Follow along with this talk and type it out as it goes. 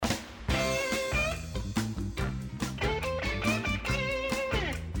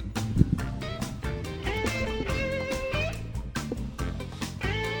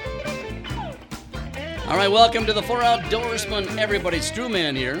All right, welcome to the Four Outdoorsmen. Everybody,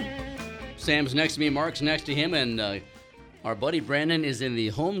 Strewman here. Sam's next to me, Mark's next to him, and our buddy Brandon is in the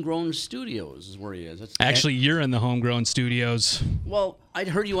Homegrown Studios, is where he is. Actually, you're in the Homegrown Studios. Well, I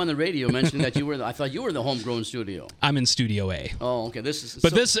heard you on the radio mentioning that you were. I thought you were in the Homegrown Studio. I'm in Studio A. Oh, okay.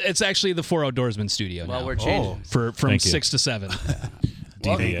 It's actually the Four Outdoorsmen Studio now. Well, we're changing from 6 to 7.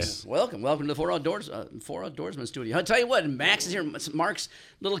 Welcome to the Four Outdoorsmen Studio. I'll tell you what, Max is here. Mark's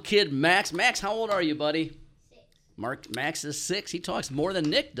little kid, Max. Max, how old are you, buddy? 6. Max is 6. He talks more than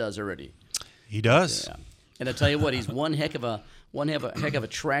Nick does already. He does. Yeah. And I tell you what, he's one heck of a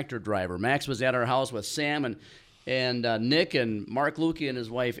tractor driver. Max was at our house with Sam and Nick and Mark Lukey and his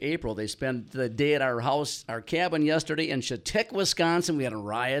wife April. They spent the day at our house, our cabin yesterday in Chautauqua, Wisconsin. We had a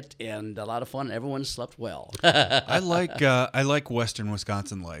riot and a lot of fun. Everyone slept well. I like Western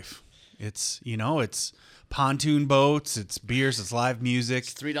Wisconsin life. It's pontoon boats, it's beers, it's live music,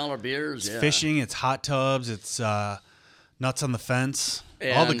 it's $3 beers, it's fishing, it's hot tubs, it's nuts on the fence.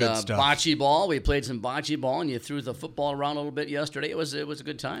 And, all the good stuff. Bocce ball. We played some bocce ball, and you threw the football around a little bit yesterday. It was a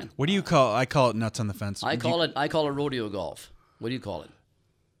good time. What do you call? I call it nuts on the fence. I call it rodeo golf. What do you call it?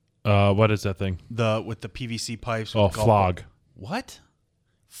 What is that thing? With the PVC pipes. Oh, flog. What?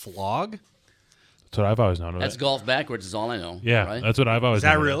 Flog? That's what I've always known. That's golf backwards. Is all I know. Yeah, right? That's what I've always. Is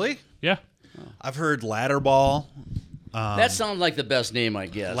that known. really? Yeah. I've heard ladder ball. That sounds like the best name, I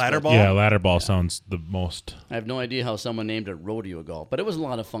guess. Ladder ball? Yeah, ladder ball sounds the most. I have no idea how someone named it rodeo golf, but it was a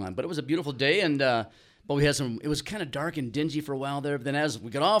lot of fun. But it was a beautiful day, and but we had some. It was kind of dark and dingy for a while there. But then as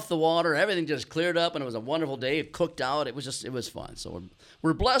we got off the water, everything just cleared up, and it was a wonderful day. It cooked out. It was fun. So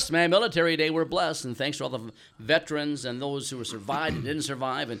we're blessed, man. Military Day, we're blessed, and thanks to all the veterans and those who survived and didn't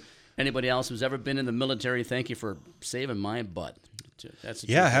survive, and anybody else who's ever been in the military. Thank you for saving my butt. That's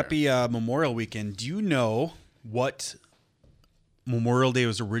happy Memorial Weekend. Do you know what Memorial Day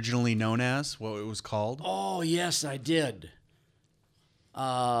was originally known as, what it was called? Oh, yes, I did.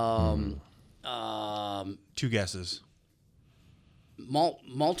 Two guesses.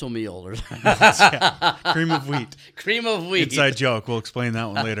 Malto meal. Or Cream of wheat. Cream of wheat. Inside joke. We'll explain that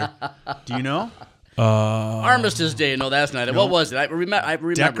one later. Do you know? Armistice Day. No, that's not it. What was it? I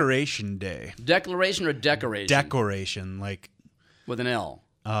remember. Decoration Day. Declaration or decoration? Decoration, like with an L.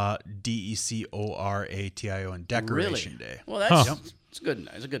 Decoration. Decoration Really? Day. Well, that's it's good.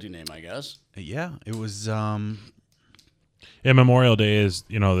 It's a good name, I guess. Yeah, it was. Yeah, Memorial Day is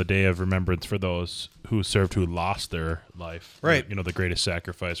the day of remembrance for those who served, who lost their life. Right. The greatest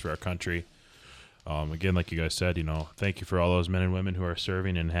sacrifice for our country. Again, like you guys said, thank you for all those men and women who are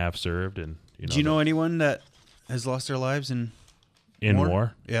serving and have served. And do you know anyone that has lost their lives in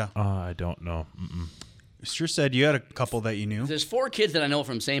war? Yeah. I don't know. Sure said you had a couple that you knew. There's 4 kids that I know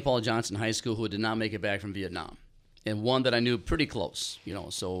from St. Paul Johnson High School who did not make it back from Vietnam, and one that I knew pretty close.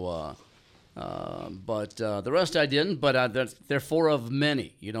 So, but the rest I didn't. But they're 4 of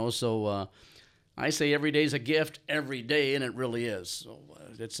many. So I say every day's a gift every day, and it really is. So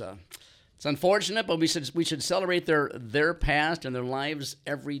it's unfortunate, but we should celebrate their past and their lives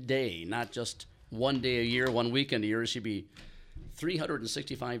every day, not just one day a year, one weekend a year. It should be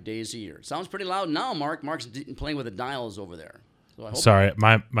 365 days a year. Sounds pretty loud now, Mark. Mark's playing with the dials over there. So I hope Sorry,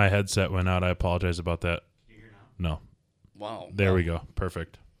 my headset went out. I apologize about that. Can you hear now? No. Wow. There we go.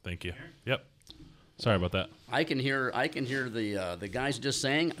 Perfect. Thank you. Yep. Sorry about that. I can hear the guys just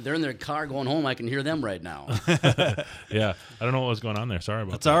saying they're in their car going home. I can hear them right now. Yeah. I don't know what was going on there. Sorry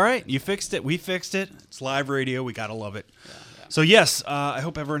about that. That's all right. You fixed it. We fixed it. It's live radio. We got to love it. Yeah. So, yes, I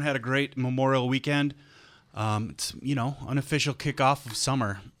hope everyone had a great Memorial Weekend. It's, unofficial kickoff of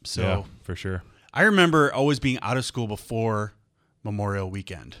summer. So yeah, for sure. I remember always being out of school before Memorial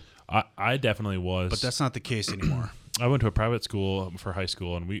Weekend. I definitely was. But that's not the case anymore. I went to a private school for high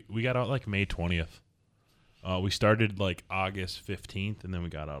school, and we got out like May 20th. We started like August 15th, and then we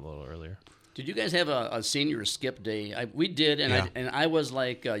got out a little earlier. Did you guys have a senior skip day? We did, and Yeah. I was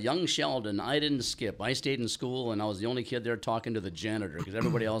like young Sheldon. I didn't skip. I stayed in school, and I was the only kid there talking to the janitor because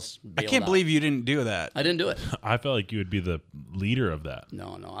everybody else I bailed can't out. believe you didn't do that. I didn't do it. I felt like you would be the leader of that.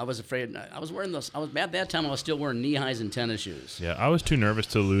 No. I was afraid. I was wearing those. At that time. I was still wearing knee highs and tennis shoes. Yeah, I was too nervous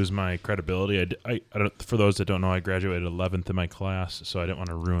to lose my credibility. I don't, for those that don't know, I graduated 11th in my class, so I didn't want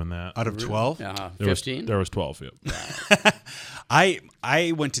to ruin that. Out of 12? 15. There was 12. Yep.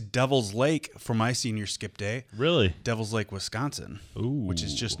 I went to Devil's Lake for my senior skip day. Really? Devil's Lake, Wisconsin, Ooh, which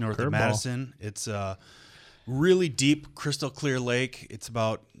is just north of curveball. Madison. It's a really deep, crystal clear lake. It's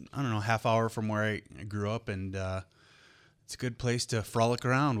about, half hour from where I grew up, and it's a good place to frolic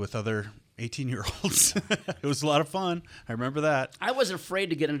around with other 18-year-olds. It was a lot of fun. I remember that. I was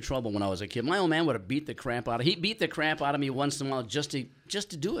afraid to get into trouble when I was a kid. My old man would have beat the crap out of. He beat the crap out of me once in a while just to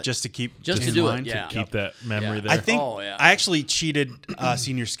do it. Just to keep just to in do line. it. Yeah. Keep that memory Yeah. there. I think Oh, yeah. I actually cheated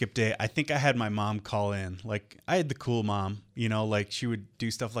senior skip day. I think I had my mom call in. Like, I had the cool mom, like she would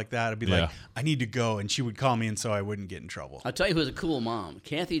do stuff like that. I'd be like, I need to go, and she would call me, and so I wouldn't get in trouble. I'll tell you who's a cool mom.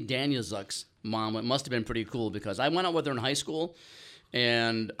 Kathy Danielzuk's mom. It must have been pretty cool because I went out with her in high school,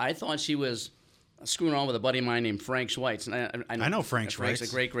 and I thought she was screwing around with a buddy of mine named Frank Schweitz. And I know Frank Frank's Schweitz.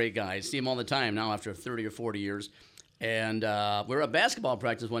 a great, great guy. I see him all the time now after 30 or 40 years. And we were at basketball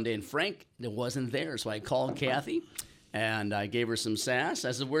practice one day, and Frank wasn't there. So I called Kathy, and I gave her some sass.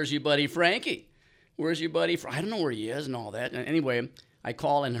 I said, "Where's your buddy Frankie? Where's your buddy? I don't know where he is," and all that. And anyway, I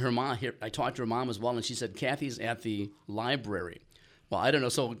called, and her mom. I talked to her mom as well, and she said, "Kathy's at the library." Well, I don't know.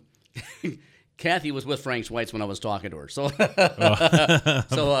 So Kathy was with Frank Schweitz when I was talking to her. So,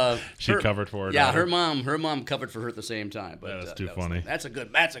 She covered for her. Yeah, daughter. her mom covered for her at the same time. But That's too funny. That's a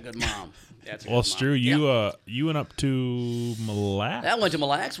good mom. That's a Well, good Stu, mom. you went up to Mille Lacs? I went to Mille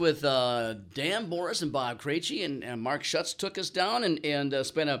Lacs with Dan Boris and Bob Krejci, and Mark Schutz took us down and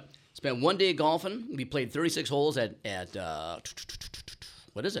spent one day golfing. We played 36 holes at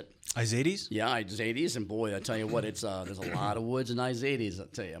what is it? Izades? Yeah, Izades, and boy, I tell you what, it's there's a lot of woods in Izades. I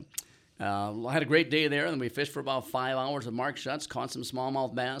tell you. I had a great day there, and we fished for about 5 hours with Mark Schutz, caught some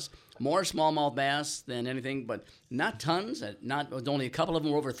smallmouth bass, more smallmouth bass than anything, but not tons. Only a couple of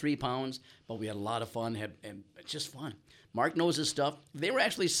them were over 3 pounds, but we had a lot of fun. And it's just fun. Mark knows his stuff. They were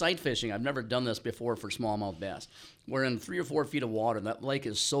actually sight fishing. I've never done this before for smallmouth bass. We're in 3 or 4 feet of water. That lake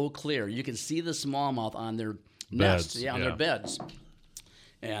is so clear. You can see the smallmouth on their nests, on their beds.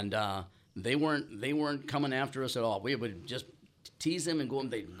 And they weren't coming after us at all. We would just tease them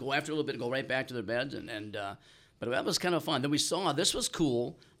and they'd go after a little bit and go right back to their beds. But that was kind of fun. Then we saw, this was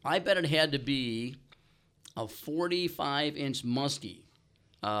cool. I bet it had to be a 45-inch muskie.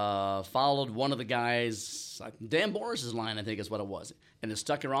 Followed one of the guys, Dan Boris's line, I think is what it was. And it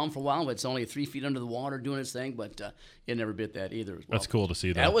stuck around for a while. It's only 3 feet under the water doing its thing, but it never bit that either. Well, That's cool to see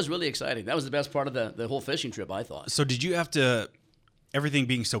that. That was really exciting. That was the best part of the whole fishing trip, I thought. So did you have to, everything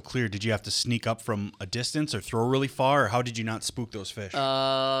being so clear, did you have to sneak up from a distance or throw really far, or how did you not spook those fish?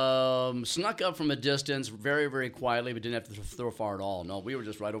 Snuck up from a distance very, very quietly, but didn't have to throw far at all. No, we were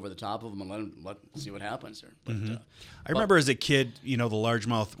just right over the top of them and let see what happens there. But, I remember as a kid, the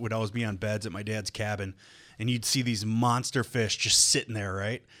largemouth would always be on beds at my dad's cabin, and you'd see these monster fish just sitting there,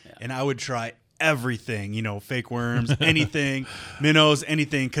 right? Yeah. And I would try everything, fake worms, anything, minnows,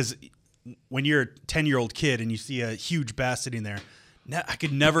 anything, because when you're a 10-year-old kid and you see a huge bass sitting there, I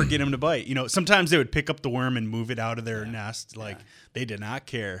could never get them to bite. Sometimes they would pick up the worm and move it out of their nest. They did not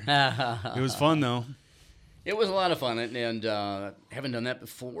care. It was fun, though. It was a lot of fun, and haven't done that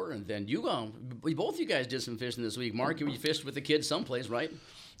before. And then both you guys did some fishing this week. Mark, you fished with the kids someplace, right?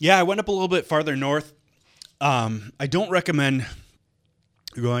 Yeah, I went up a little bit farther north. I don't recommend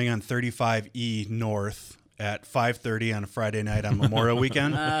going on 35E north at 5:30 on a Friday night on Memorial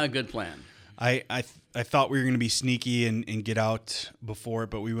Weekend. Good plan. I thought we were going to be sneaky and get out before,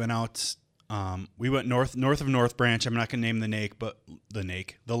 but we went out. We went north of North Branch. I'm not going to name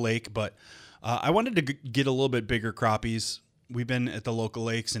the lake, but I wanted to get a little bit bigger crappies. We've been at the local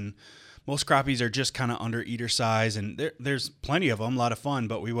lakes, and most crappies are just kind of under eater size, and there's plenty of them, a lot of fun,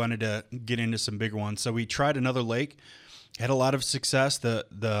 but we wanted to get into some bigger ones. So we tried another lake, had a lot of success.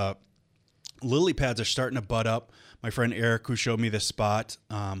 The lily pads are starting to bud up. My friend Eric, who showed me this spot,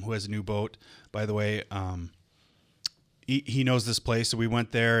 who has a new boat, by the way, he knows this place. So we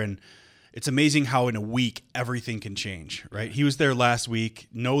went there, and it's amazing how in a week everything can change, right? He was there last week,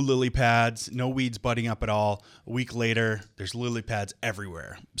 no lily pads, no weeds budding up at all. A week later, there's lily pads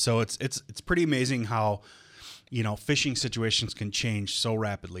everywhere. So it's pretty amazing how fishing situations can change so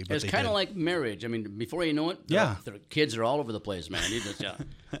rapidly. But it's kind of like marriage. I mean, before you know it, the kids are all over the place, man.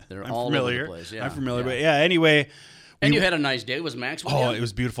 They're all over the place. Yeah, I'm familiar, but anyway. And you had a nice day. Was Max with you? Oh, it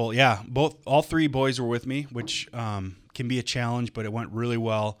was beautiful. Yeah, all 3 boys were with me, which can be a challenge, but it went really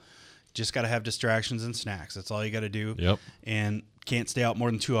well. Just got to have distractions and snacks. That's all you got to do. Yep. And can't stay out more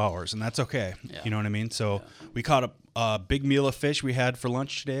than 2 hours, and that's okay. Yeah. You know what I mean? So we caught a big meal of fish we had for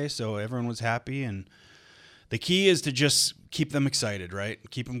lunch today, so everyone was happy. And the key is to just keep them excited, right?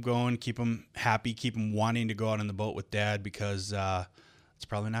 Keep them going, keep them happy, keep them wanting to go out on the boat with Dad, because it's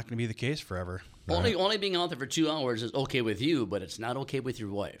probably not going to be the case forever. Right. Only being out there for 2 hours is okay with you, but it's not okay with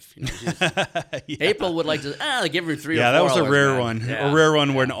your wife. April would like to give her 3 or 4 hours. Yeah, that was a rare man. one. Yeah. A rare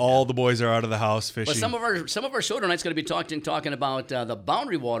one when all the boys are out of the house fishing. But some of our show tonight's going to be talking about the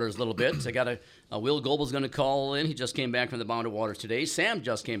boundary waters a little bit. So I got Will Goebel's going to call in. He just came back from the Boundary Waters today. Sam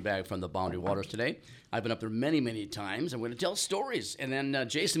just came back from the Boundary Waters today. I've been up there many, many times. I'm going to tell stories. And then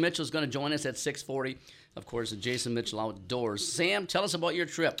Jason Mitchell is going to join us at 6:40. Of course, Jason Mitchell Outdoors. Sam, tell us about your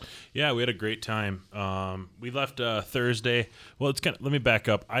trip. Yeah, we had a great time. We left Thursday. Well, let me back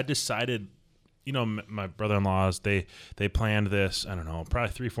up. I decided, my brother-in-laws, they planned this, I don't know,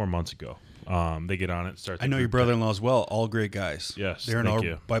 probably 3-4 months ago. They get on it, start. I know your brother-in-laws well. All great guys. Yes, they're in thank our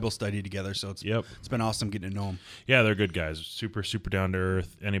you. Bible study together, so it's been awesome getting to know them. Yeah, they're good guys. Super, super down to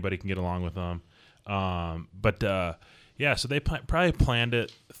earth. Anybody can get along with them. So they probably planned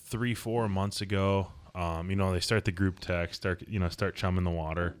it 3-4 months ago. They start the group text, start chumming the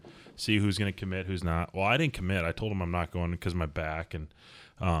water, see who's going to commit, who's not. Well, I didn't commit. I told them I'm not going because of my back and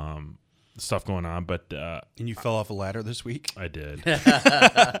stuff going on. But and you fell off a ladder this week? I did.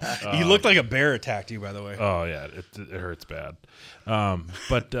 You looked like a bear attacked you, by the way. Oh yeah, it hurts bad. I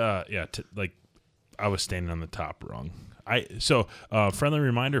was standing on the top rung. Friendly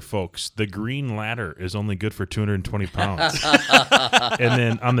reminder, folks, the green ladder is only good for 220 pounds. And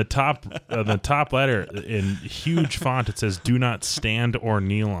then on the top ladder in huge font, it says, "Do not stand or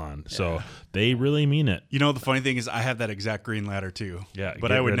kneel on." So they really mean it. The funny thing is I have that exact green ladder too. Yeah,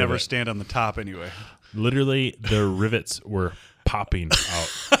 but I would never stand on the top anyway. Literally, the rivets were popping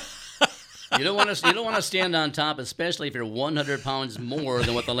out. You don't want to stand on top, especially if you're 100 pounds more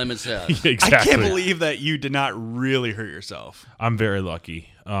than what the limit says. Exactly. I can't believe that you did not really hurt yourself. I'm very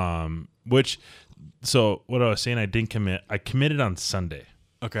lucky. So what I was saying, I didn't commit. I committed on Sunday.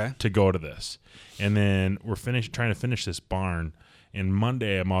 Okay. To go to this, and then we're trying to finish this barn. And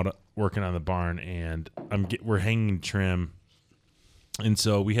Monday, I'm out working on the barn, and we're hanging trim, and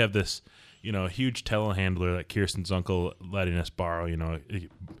so we have this, huge telehandler that Kirsten's uncle letting us borrow. A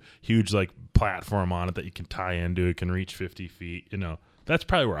huge platform on it that you can tie into. It can reach 50 feet. That's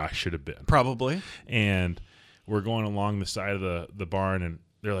probably where I should have been. Probably. And we're going along the side of the barn, and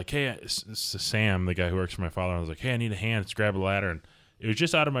they're like, "Hey, this is Sam, the guy who works for my father." And I was like, "Hey, I need a hand. Let's grab a ladder." And it was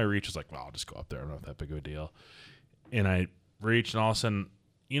just out of my reach. I was like, "Well, I'll just go up there. I'm not that big of a deal." And I reached, and all of a sudden,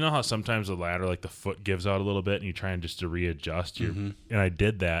 you know how sometimes the ladder, the foot gives out a little bit, and you try to readjust. And I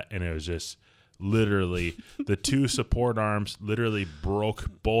did that, and it was just literally the two support arms literally broke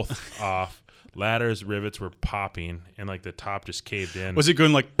both off. Ladder's rivets were popping, and the top just caved in. Was it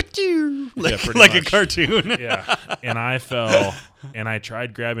going like pretty much. A cartoon? Yeah. And I fell, and I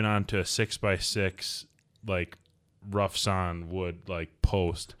tried grabbing onto a 6x6 rough sawn wood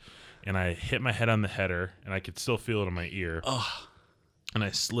post, and I hit my head on the header, and I could still feel it in my ear. Oh. And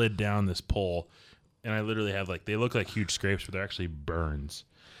I slid down this pole, and I literally have they look like huge scrapes, but they're actually burns,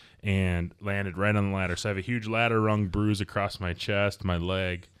 and landed right on the ladder. So I have a huge ladder rung bruise across my chest, my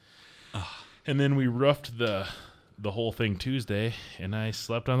leg. Oh. And then we roughed the whole thing Tuesday, and I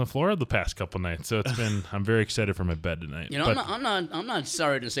slept on the floor the past couple nights. So it's been. I'm very excited for my bed tonight. I'm not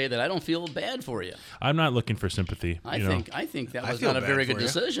sorry to say that I don't feel bad for you. I'm not looking for sympathy. I think that was not a very good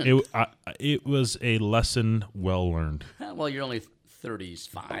decision. It was a lesson well learned. Well, you're only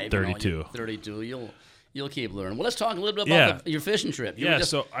 35. 32. 32. You'll keep learning. Well, let's talk a little bit about your fishing trip. You were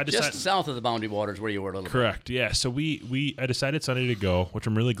so I decided just south of the Boundary Waters where you were a little correct. bit. Yeah. So I decided Sunday to go, which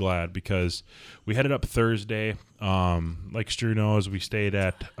I'm really glad because we headed up Thursday. Like Stu knows, we stayed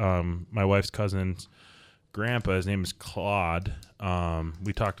at my wife's cousin's grandpa. His name is Claude.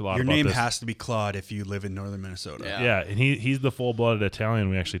 We talked a lot Your about name this. has to be Claude if you live in northern Minnesota. Yeah, and he's the full-blooded Italian.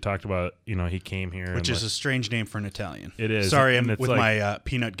 We actually talked about, he came here. Which is a strange name for an Italian. It is. Sorry, I'm with my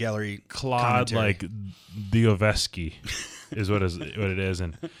peanut gallery Claude, commentary. Dioveschi is what it is.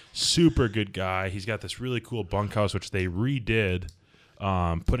 And super good guy. He's got this really cool bunkhouse, which they redid,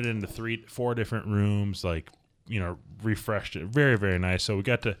 put it into 3-4 different rooms, refreshed it. Very, very nice. So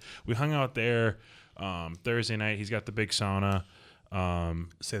we hung out there Thursday night. He's got the big sauna.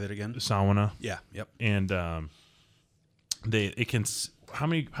 Say that again. Sauna. Yeah. Yep. And it can. How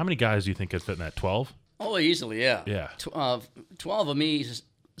many guys do you think could fit in that? 12? Oh, easily, yeah. Yeah. 12 of me,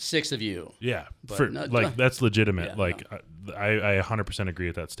 6 of you. Yeah. But that's legitimate. Yeah, I 100% agree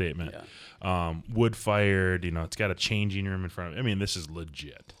with that statement. Yeah. Wood fired. It's got a changing room in front of it. I mean, this is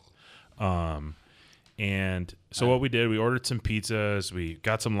legit. And so what we did, we ordered some pizzas. We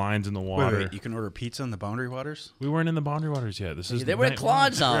got some lines in the water. Wait, you can order pizza in the Boundary Waters? We weren't in the Boundary Waters yet. They were at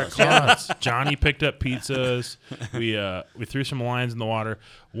Claude's house. We were at Claude's. Johnny picked up pizzas. We threw some lines in the water.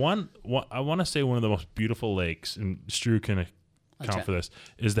 One I want to say one of the most beautiful lakes, and Stu can account for this,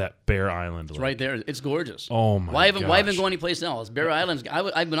 is that Bear Island. It's right there. It's gorgeous. Oh my! Why haven't go anyplace else? Bear Island.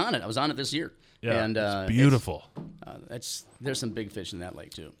 I've been on it. I was on it this year. Yeah, and it's beautiful. There's some big fish in that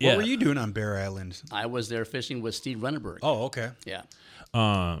lake too. What were you doing on Bear Island? I was there fishing with Steve Renneberg. Oh, okay. Yeah.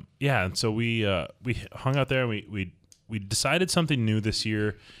 And so we hung out there. And we decided something new this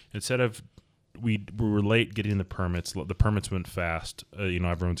year. Instead of we were late getting the permits. The permits went fast.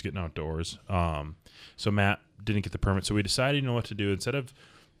 Everyone's getting outdoors. So Matt didn't get the permit. So we decided, what to do. Instead of,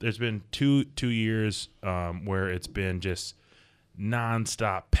 there's been two years where it's been just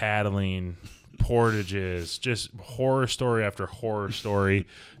nonstop paddling, portages, just horror story after horror story.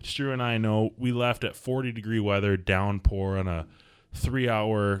 Stu and I know we left at 40-degree weather, downpour on a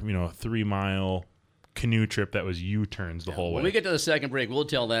 3-hour, 3-mile canoe trip that was U-turns the whole way. When we get to the second break, we'll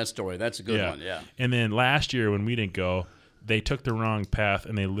tell that story. That's a good one, yeah. And then last year when we didn't go, they took the wrong path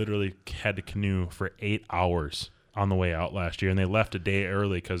and they literally had to canoe for 8 hours on the way out last year. And they left a day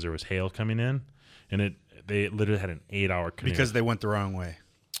early because there was hail coming in. And they literally had an 8-hour canoe. Because they went the wrong way.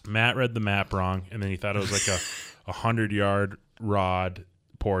 Matt read the map wrong, and then he thought it was like a 100-yard rod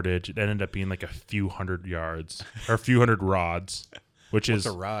portage. It ended up being like a few hundred yards or a few hundred rods, which What's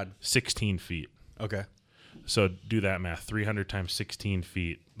is a rod? 16 feet. Okay. So do that math. 300 times 16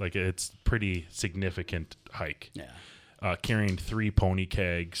 feet. Like, it's pretty significant hike. Yeah. Carrying 3 pony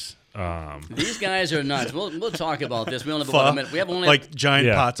kegs. These guys are nuts. We'll talk about this. We only have about a minute. We have only like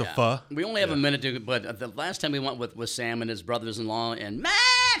giant pots of pho. We only have a minute to. But the last time we went with Sam and his brothers-in-law and Matt,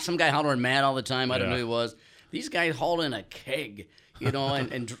 some guy hollering Matt all the time. I don't know who he was. These guys hauled in a keg,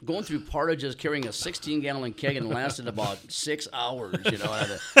 and going through portages carrying a 16-gallon keg, and it lasted about 6 hours.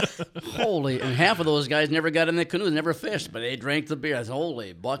 Holy! And half of those guys never got in the canoes, never fished, but they drank the beer. That's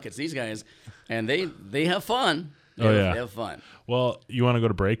holy buckets. These guys, and they have fun. They have fun. Well, you want to go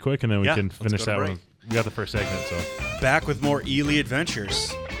to break quick, and then we can finish that one. We got the first segment, so. Back with more Ely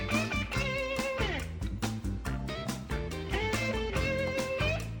Adventures.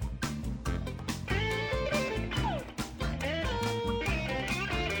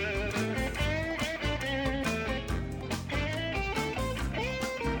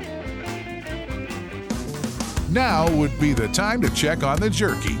 Now would be the time to check on the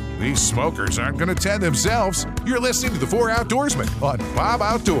jerky. These smokers aren't going to tend themselves. You're listening to the 4 Outdoorsmen on Bob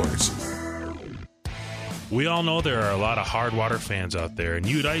Outdoors. We all know there are a lot of hard water fans out there, and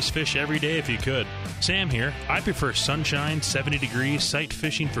you'd ice fish every day if you could. Sam here. I prefer sunshine, 70 degrees, sight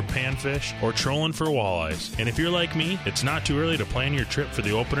fishing for panfish, or trolling for walleyes. And if you're like me, it's not too early to plan your trip for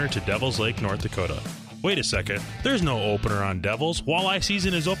the opener to Devil's Lake, North Dakota. Wait a second, there's no opener on Devils. Walleye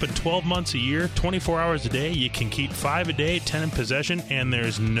season is open 12 months a year, 24 hours a day. You can keep 5 a day, 10 in possession, and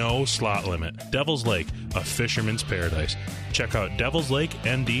there's no slot limit. Devil's Lake, a fisherman's paradise. Check out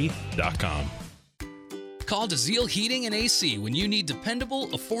devilslakend.com. Call DeZiel Heating and AC when you need dependable,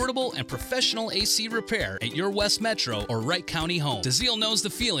 affordable, and professional AC repair at your West Metro or Wright County home. DeZiel knows the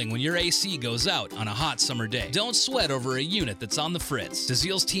feeling when your AC goes out on a hot summer day. Don't sweat over a unit that's on the fritz.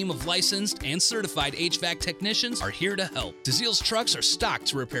 DeZiel's team of licensed and certified HVAC technicians are here to help. DeZiel's trucks are stocked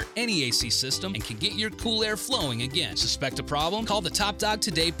to repair any AC system and can get your cool air flowing again. Suspect a problem? Call the top dog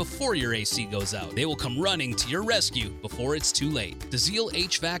today before your AC goes out. They will come running to your rescue before it's too late.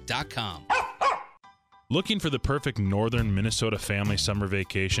 DeZielHVAC.com. Looking for the perfect northern Minnesota family summer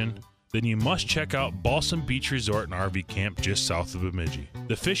vacation? Then you must check out Balsam Beach Resort and RV Camp just south of Bemidji.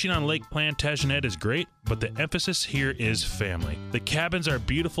 The fishing on Lake Plantagenet is great, but the emphasis here is family. The cabins are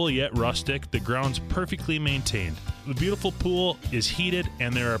beautiful yet rustic, the grounds perfectly maintained. The beautiful pool is heated,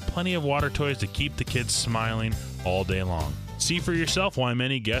 and there are plenty of water toys to keep the kids smiling all day long. See for yourself why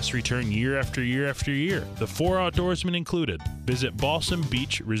many guests return year after year after year. The 4 Outdoorsmen included. Visit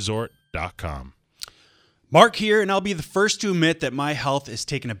balsambeachresort.com. Mark here, and I'll be the first to admit that my health is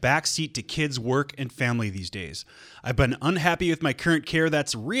taking a backseat to kids, work, and family these days. I've been unhappy with my current care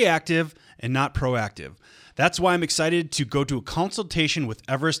that's reactive and not proactive. That's why I'm excited to go to a consultation with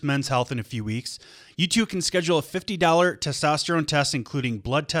Everest Men's Health in a few weeks. You too can schedule a $50 testosterone test, including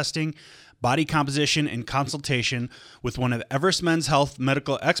blood testing, body composition, and consultation with one of Everest Men's Health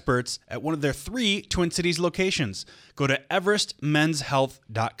medical experts at one of their 3 Twin Cities locations. Go to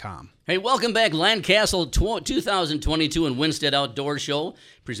everestmenshealth.com. Hey, welcome back. Landcastle 2022 and Winstead Outdoor Show,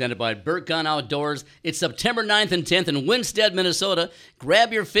 presented by Burcon Outdoors. It's September 9th and 10th in Winstead, Minnesota.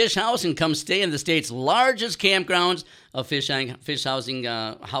 Grab your fish house and come stay in the state's largest campgrounds of ice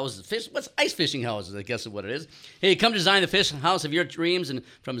fishing houses, I guess is what it is. Hey, come design the fish house of your dreams and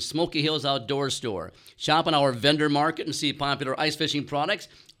from Smoky Hills Outdoor Store. Shop in our vendor market and see popular ice fishing products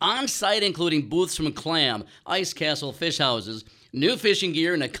on site, including booths from Clam, Ice Castle Fish Houses, new fishing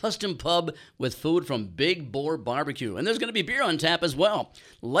gear, and a custom pub with food from Big Boar Barbecue. And there's going to be beer on tap as well.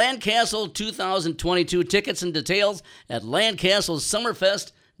 Landcastle 2022 tickets and details at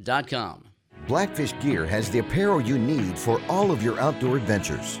landcastlesummerfest.com. Blackfish Gear has the apparel you need for all of your outdoor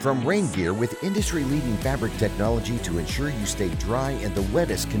adventures. From rain gear with industry-leading fabric technology to ensure you stay dry in the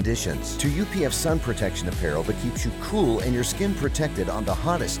wettest conditions, to UPF sun protection apparel that keeps you cool and your skin protected on the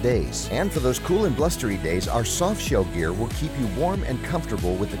hottest days. And for those cool and blustery days, our soft shell gear will keep you warm and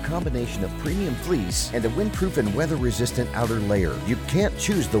comfortable with a combination of premium fleece and a windproof and weather-resistant outer layer. You can't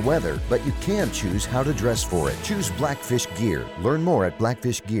choose the weather, but you can choose how to dress for it. Choose Blackfish Gear. Learn more at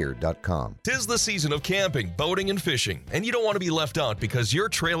blackfishgear.com. 'Tis the season of camping, boating, and fishing, and you don't want to be left out because your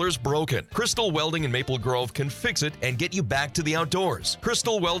trailer's broken. Crystal Welding in Maple Grove can fix it and get you back to the outdoors.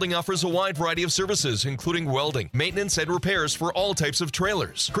 Crystal Welding offers a wide variety of services, including welding, maintenance, and repairs for all types of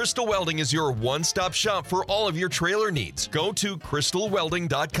trailers. Crystal Welding is your one-stop shop for all of your trailer needs. Go to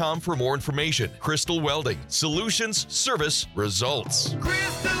crystalwelding.com for more information. Crystal Welding. Solutions, service, results.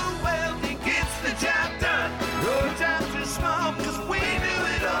 Crystal Welding gets the job done. No time too small because we do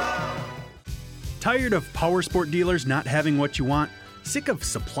it all. Tired of power sport dealers not having what you want? Sick of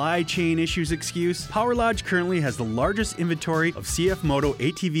supply chain issues excuse? Power Lodge currently has the largest inventory of CF Moto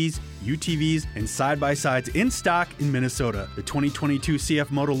ATVs, UTVs, and side-by-sides in stock in Minnesota. The 2022 CF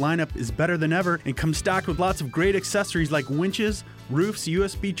Moto lineup is better than ever and comes stocked with lots of great accessories like winches, roofs,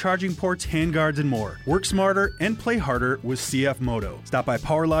 USB charging ports, handguards, and more. Work smarter and play harder with CF Moto. Stop by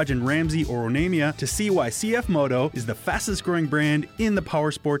Power Lodge in Ramsey or Onamia to see why CF Moto is the fastest growing brand in the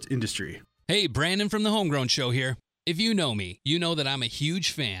power sports industry. Hey, Brandon from the Homegrown Show here. If you know me, you know that I'm a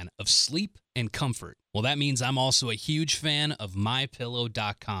huge fan of sleep and comfort. Well, that means I'm also a huge fan of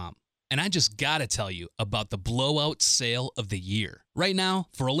MyPillow.com. And I just gotta tell you about the blowout sale of the year. Right now,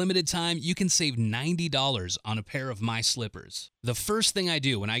 for a limited time, you can save $90 on a pair of my slippers. The first thing I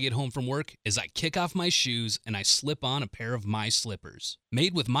do when I get home from work is I kick off my shoes and I slip on a pair of my slippers.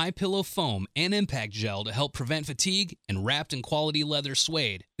 Made with MyPillow foam and impact gel to help prevent fatigue and wrapped in quality leather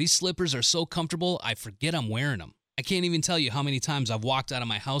suede, these slippers are so comfortable I forget I'm wearing them. I can't even tell you how many times I've walked out of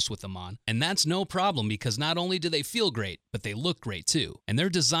my house with them on, and that's no problem because not only do they feel great, but they look great too. And they're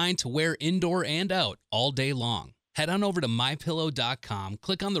designed to wear indoor and out all day long. Head on over to MyPillow.com,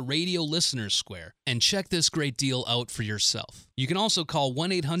 click on the radio listeners square, and check this great deal out for yourself. You can also call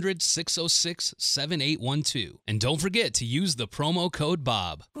 1-800-606-7812. And don't forget to use the promo code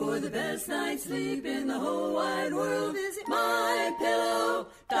BOB. For the best night's sleep in the whole wide world, visit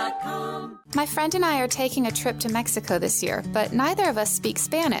MyPillow.com. My friend and I are taking a trip to Mexico this year, but neither of us speak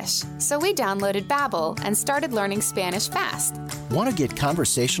Spanish. So we downloaded Babbel and started learning Spanish fast. Want to get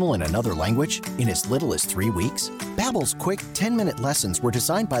conversational in another language in as little as 3 weeks? Babbel's quick 10-minute lessons were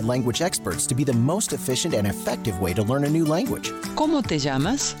designed by language experts to be the most efficient and effective way to learn a new language. ¿Cómo te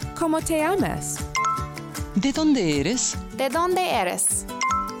llamas? ¿Cómo te llamas? ¿De dónde eres? ¿De dónde eres?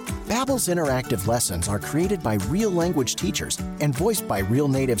 Babbel's interactive lessons are created by real language teachers and voiced by real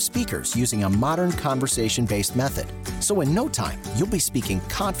native speakers using a modern conversation-based method. So in no time, you'll be speaking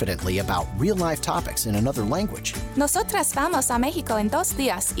confidently about real-life topics in another language. Nosotras vamos a México en 2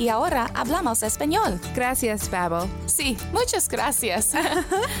 días y ahora hablamos español. Gracias, Babbel. Sí, muchas gracias.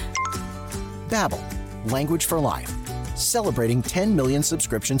 Babbel, language for life. Celebrating 10 million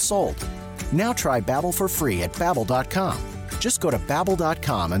subscriptions sold. Now try Babbel for free at Babbel.com. Just go to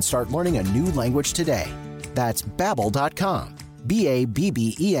Babbel.com and start learning a new language today. That's Babbel.com.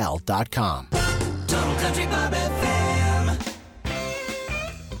 Babbel.com. Total Country Bob FM.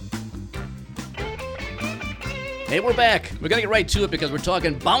 Hey, we're back. We're going to get right to it because we're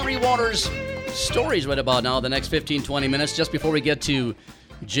talking Boundary Waters stories right about now, the next 15, 20 minutes. Just before we get to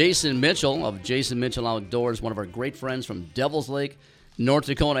Jason Mitchell of Jason Mitchell Outdoors, one of our great friends from Devil's Lake, North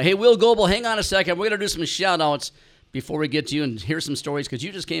Dakota. Hey, Will Goebel, hang on a second. We're going to do some shout-outs before we get to you and hear some stories because you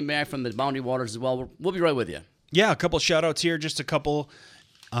just came back from the Boundary Waters as well. We'll be right with you. Yeah, a couple shout-outs here, just a couple.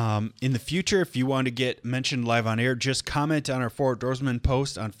 In the future, if you want to get mentioned live on air, just comment on our 4 Outdoorsmen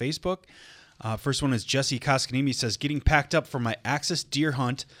post on Facebook. First one is Jesse Koskanimi, says, getting packed up for my Axis deer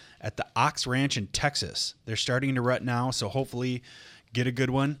hunt at the Ox Ranch in Texas. They're starting to rut now, so hopefully get a good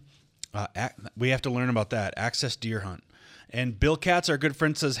one. We have to learn about that, Axis deer hunt. And Bill Katz, our good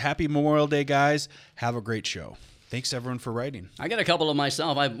friend, says, happy Memorial Day, guys. Have a great show. Thanks, everyone, for writing. I got a couple of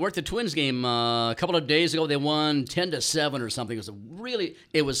myself. I worked the Twins game a couple of days ago. They won 10-7 or something.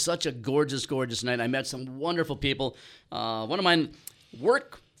 It was such a gorgeous, gorgeous night. I met some wonderful people. One of my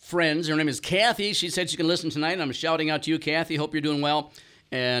work friends, her name is Kathy. She said she can listen tonight. I'm shouting out to you, Kathy. Hope you're doing well.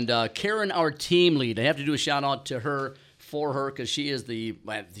 And Karen, our team lead. I have to do a shout out to her for her because she's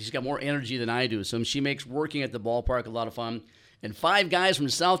got more energy than I do. So she makes working at the ballpark a lot of fun. And 5 guys from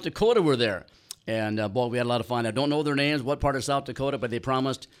South Dakota were there. And, boy, we had a lot of fun. I don't know their names, what part of South Dakota, but they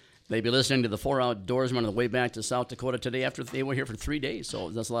promised. They'll be listening to the 4 Outdoorsmen on the way back to South Dakota today after they were here for 3 days. So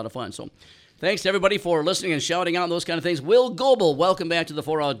that's a lot of fun. So thanks to everybody for listening and shouting out those kind of things. Will Goebel, welcome back to the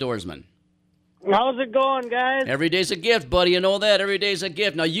 4 Outdoorsmen. How's it going, guys? Every day's a gift, buddy. You know that. Every day's a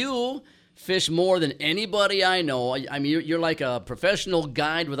gift. Now, you fish more than anybody I know. I mean, you're like a professional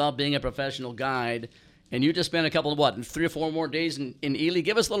guide without being a professional guide. And you just spent a couple of, 3 or 4 more days in Ely.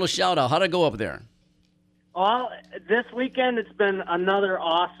 Give us a little shout-out. How'd it go up there? Well, this weekend it's been another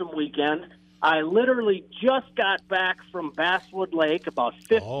awesome weekend. I literally just got back from Basswood Lake about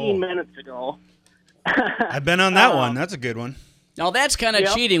 15 minutes ago. I've been on that one. That's a good one. Now, that's kind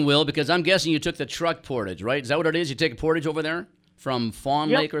of cheating, Will, because I'm guessing you took the truck portage, right? Is that what it is? You take a portage over there from Fawn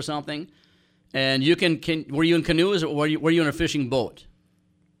Lake or something? And you can were you in canoes or were you in a fishing boat?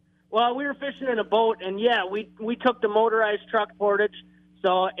 Well, we were fishing in a boat, and, yeah, we took the motorized truck portage,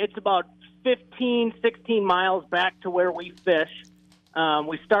 so it's about 15, 16 miles back to where we fish.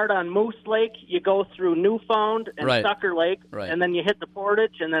 We start on Moose Lake. You go through Newfound and Sucker Lake, and then you hit the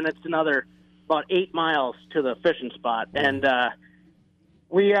portage, and then it's another about 8 miles to the fishing spot. And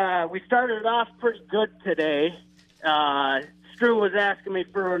we started off pretty good today. Stu was asking me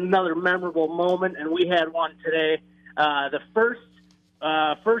for another memorable moment, and we had one today. The first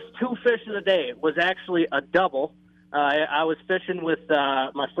 2 fish of the day was actually a double. I was fishing with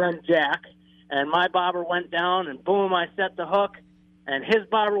my friend Jack, and my bobber went down, and boom, I set the hook, and his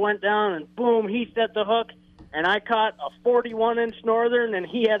bobber went down, and boom, he set the hook, and I caught a 41-inch northern, and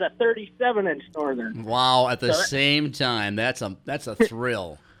he had a 37-inch northern. Wow! At the same time, that's a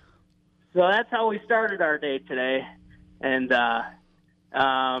thrill. So that's how we started our day today, and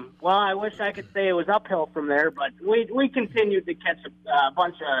well, I wish I could say it was uphill from there, but we continued to catch a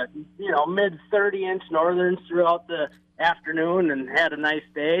bunch of mid 30-inch northerns throughout the afternoon and had a nice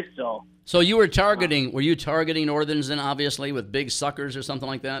day. So you were targeting? Were you targeting northerns then, obviously, with big suckers or something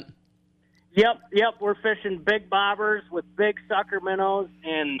like that? Yep. We're fishing big bobbers with big sucker minnows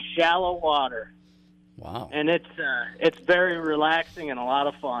in shallow water. Wow! And it's very relaxing and a lot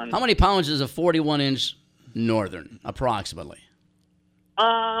of fun. How many pounds is a 41-inch northern, approximately?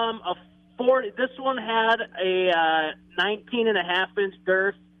 This one had a 19.5-inch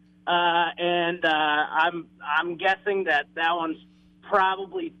girth, and I'm guessing that one's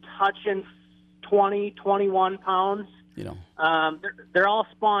probably touching 20, 21 pounds. They're all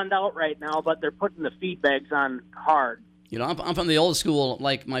spawned out right now, but they're putting the feed bags on hard. I'm from the old school,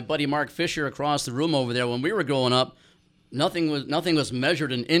 like my buddy Mark Fisher across the room over there. When we were growing up, nothing was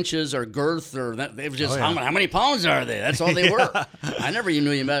measured in inches or girth or that. They were just how many pounds are they? That's all they were. I never even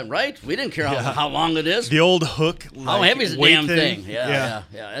knew you meant right. We didn't care how long it is. The old hook. How heavy is the damn thing? Yeah.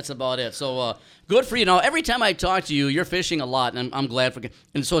 That's about it. So good for you. Now every time I talk to you, you're fishing a lot, and I'm glad for.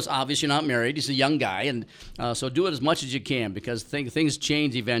 And so it's obvious you're not married. He's a young guy, and so do it as much as you can because things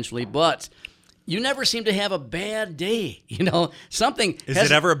change eventually. But you never seem to have a bad day. Something. Is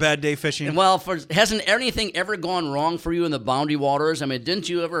it ever a bad day fishing? Well, hasn't anything ever gone wrong for you in the boundary waters? I mean, didn't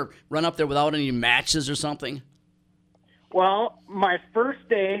you ever run up there without any matches or something? Well, my first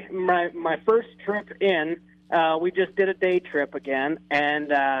day, my first trip in, we just did a day trip again, and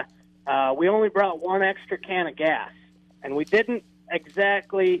we only brought 1 extra can of gas, and we didn't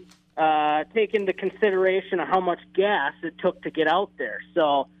exactly take into consideration how much gas it took to get out there.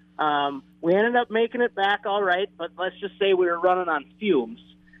 So we ended up making it back all right, but let's just say we were running on fumes.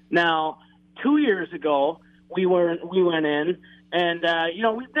 Now, 2 years ago, we went in, and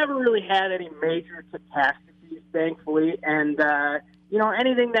we've never really had any major catastrophes, thankfully, and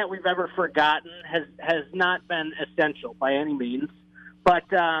anything that we've ever forgotten has not been essential by any means. But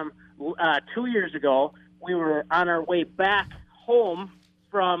 2 years ago, we were on our way back home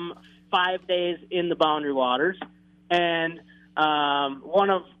from 5 days in the boundary waters, and one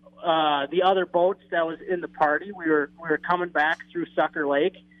of the other boats that was in the party, we were coming back through Sucker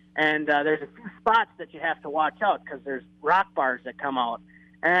Lake, and there's a few spots that you have to watch out because there's rock bars that come out.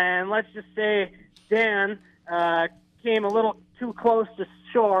 And let's just say Dan came a little too close to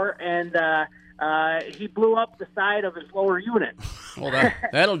shore, and he blew up the side of his lower unit. Well,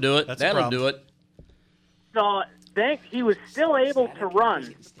 that'll do it. That'll do it. So he was still able to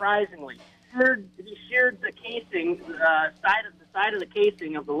run, surprisingly. He sheared the casing, side of the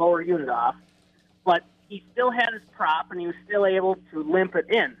casing of the lower unit off, but he still had his prop, and he was still able to limp it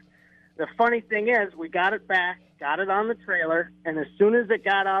in. The funny thing is, we got it back, got it on the trailer, and as soon as it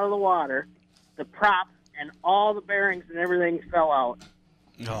got out of the water, the prop and all the bearings and everything fell out.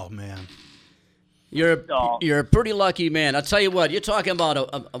 Oh, man. You're a pretty lucky man. I'll tell you what, you're talking about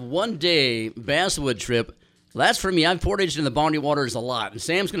a one-day basswood trip. That's for me. I've portaged in the boundary waters a lot, and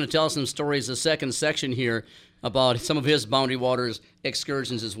Sam's going to tell some stories the second section here. about some of his Boundary Waters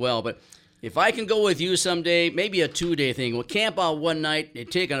excursions as well. But if I can go with you someday, maybe a 2-day thing, we'll camp out one night, they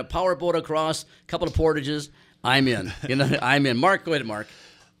take a power boat across, a couple of portages, I'm in. I'm in. Mark, go ahead, Mark.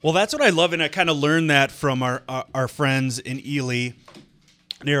 Well, that's what I love, and I kind of learned that from our friends in Ely,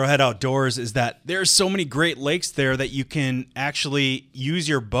 Narrowhead Outdoors, is that there's so many great lakes there that you can actually use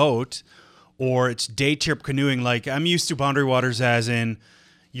your boat, or it's day trip canoeing. Like, I'm used to Boundary Waters as in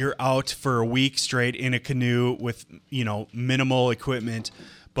you're out for a week straight in a canoe with, minimal equipment.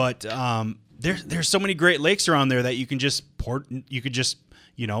 But there's so many great lakes around there that you can just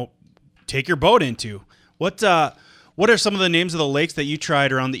take your boat into. What are some of the names of the lakes that you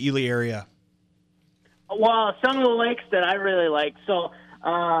tried around the Ely area? Well, some of the lakes that I really like. So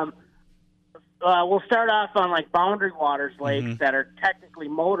we'll start off on like Boundary Waters lakes that are technically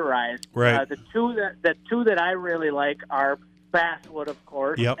motorized. Right. The two that I really like are Basswood, of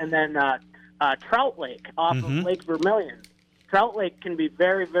course, and then Trout Lake off of Lake Vermilion. Trout Lake can be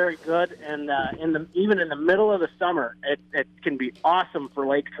very, very good, and even in the middle of the summer, it can be awesome for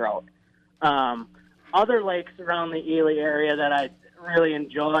lake trout. Other lakes around the Ely area that I really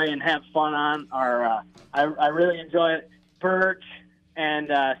enjoy and have fun on are I really enjoy Birch and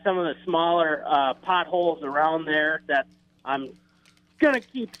some of the smaller potholes around there that I'm gonna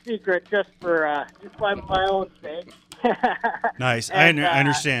keep secret just by my own sake. Nice, and, I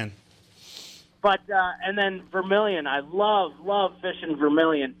understand. But and then Vermilion, I love fishing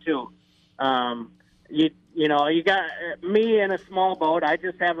Vermilion too. You got me in a small boat. I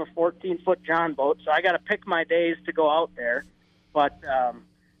just have a 14-foot John boat, so I got to pick my days to go out there. But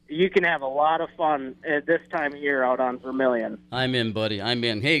you can have a lot of fun at this time of year out on Vermilion. I'm in, buddy. I'm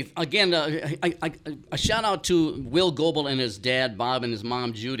in. Hey, again, a shout out to Will Goebel and his dad, Bob, and his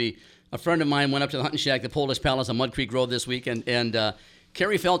mom, Judy. A friend of mine went up to the hunting shack, the Polish Palace on Mud Creek Road this week, and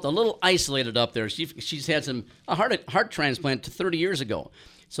Carrie felt a little isolated up there. She's had a heart transplant 30 years ago.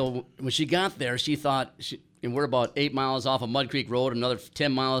 So when she got there, she thought, and we're about 8 miles off of Mud Creek Road, another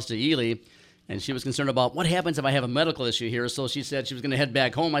 10 miles to Ely, and she was concerned about what happens if I have a medical issue here. So she said she was going to head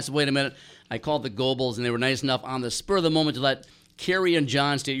back home. I said, wait a minute. I called the Goebels, and they were nice enough on the spur of the moment to let Carrie and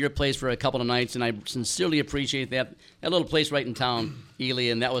John stay at your place for a couple of nights, and I sincerely appreciate that. That little place right in town,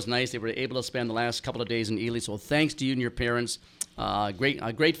 Ely, and that was nice. They were able to spend the last couple of days in Ely, so thanks to you and your parents. A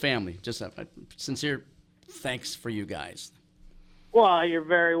great family. Just a sincere thanks for you guys. Well, you're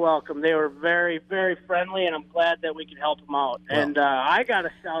very welcome. They were very, very friendly, and I'm glad that we could help them out. Well, and I got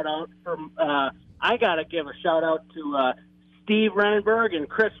to give a shout out to Steve Renenberg and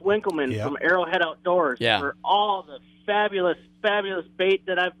Chris Winkleman from Arrowhead Outdoors for all the fabulous bait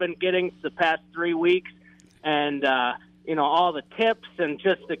that I've been getting the past 3 weeks, and all the tips and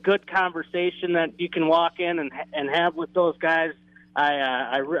just the good conversation that you can walk in and have with those guys.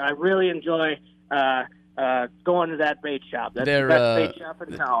 I really enjoy going to that bait shop. That's the best bait shop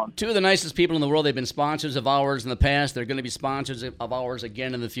in town. Two of the nicest people in the world. They've been sponsors of ours in the past. They're going to be sponsors of ours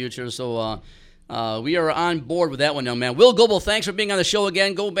again in the future. So we are on board with that one, young man. Will Goebel, thanks for being on the show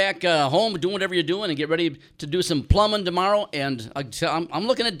again. Go back home, do whatever you're doing, and get ready to do some plumbing tomorrow. And I'm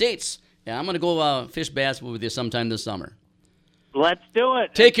looking at dates. Yeah, I'm going to go fish bass with you sometime this summer. Let's do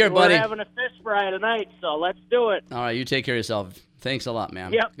it. Take care, buddy. We're having a fish fry tonight, so let's do it. All right, you take care of yourself. Thanks a lot,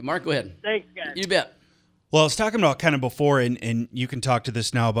 man. Yep. Mark, go ahead. Thanks, guys. You bet. Well, I was talking about kind of before, and you can talk to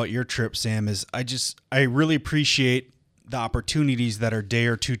this now about your trip, Sam, is I really appreciate the opportunities that are day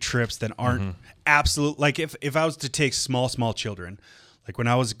or two trips that aren't absolute. Like if I was to take small children, like when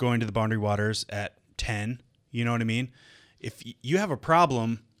I was going to the Boundary Waters at 10, you know what I mean? If you have a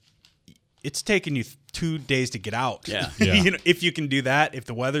problem, it's taking you 2 days to get out. Yeah. If you can do that, if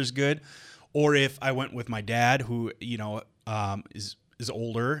the weather's good, or if I went with my dad who, is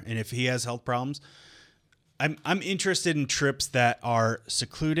older, and if he has health problems, I'm interested in trips that are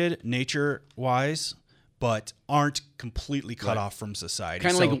secluded nature-wise, but aren't completely cut off from society.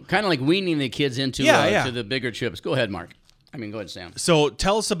 Kind of like weaning the kids into to the bigger trips. Go ahead, Mark. Go ahead, Sam. So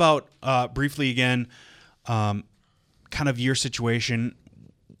tell us about briefly again, kind of your situation,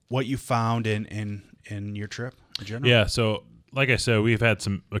 what you found in your trip in general. Yeah. So like I said, we've had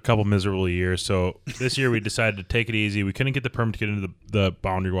a couple miserable years. So this year we decided to take it easy. We couldn't get the permit to get into the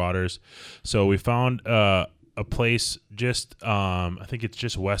Boundary Waters, so we found a place just I think it's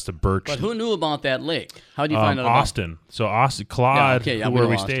just west of Birch. But who knew about that lake? How did you find out about Austin? So Austin, Claude, where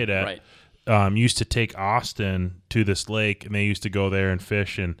we stayed at, right. Used to take Austin to this lake, and they used to go there and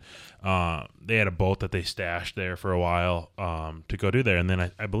fish, and they had a boat that they stashed there for a while to go do there. And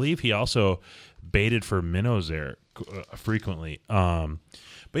then I believe he also baited for minnows there frequently.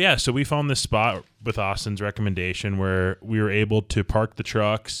 But yeah, so we found this spot with Austin's recommendation where we were able to park the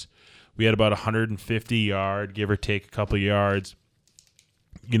trucks. We had about 150 yard, give or take a couple yards,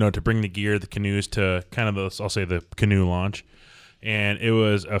 to bring the gear, the canoes to kind of I'll say the canoe launch. And it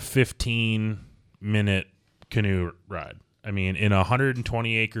was a 15-minute canoe ride. I mean, in a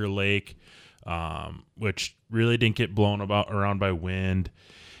 120-acre lake, which really didn't get blown around by wind.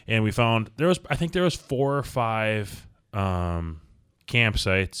 And we found there was 4 or 5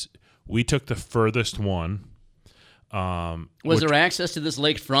 campsites. We took the furthest one. Was there access to this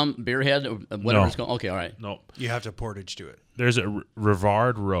lake from Beerhead or whatever it's called? Okay, all right. No. You have to portage to it. There's a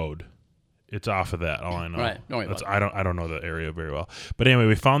Rivard Road. It's off of that, all I know. Right. Don't worry about it. I don't know the area very well. But anyway,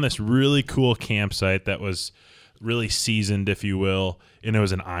 we found this really cool campsite that was really seasoned, if you will, and it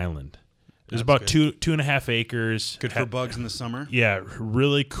was an island. It was about good. 2.5 acres. Good for bugs in the summer. Yeah,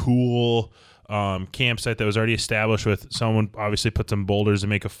 really cool campsite that was already established with someone obviously put some boulders to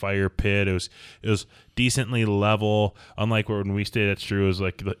make a fire pit. It was decently level, unlike when we stayed at Stru. It was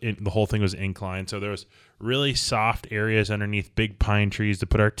like the whole thing was inclined, so there was really soft areas underneath big pine trees to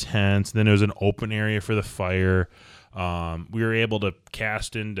put our tents. Then there was an open area for the fire. We were able to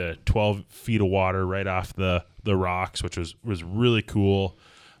cast into 12 feet of water right off the rocks, which was really cool.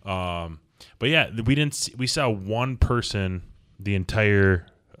 But yeah, we saw one person the entire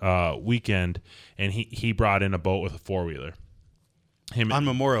weekend, and he brought in a boat with a 4-wheeler. On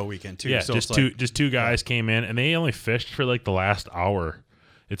Memorial Weekend too. Yeah, so just two guys came in, and they only fished for like the last hour.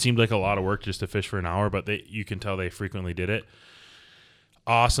 It seemed like a lot of work just to fish for an hour, but you can tell they frequently did it.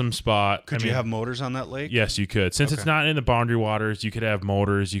 Awesome spot. Could you have motors on that lake? Yes, you could. Since it's not in the boundary waters, you could have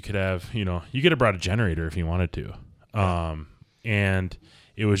motors. You could have, you could have brought a generator if you wanted to. And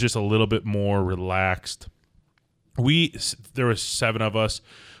it was just a little bit more relaxed. There was 7 of us.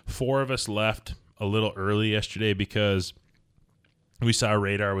 4 of us left a little early yesterday because we saw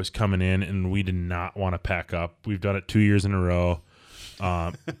radar was coming in, and we did not want to pack up. We've done it 2 years in a row.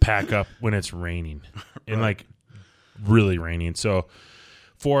 Pack up when it's raining and like really raining. So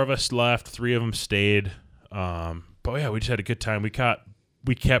 4 of us left, 3 of them stayed. But yeah, we just had a good time. We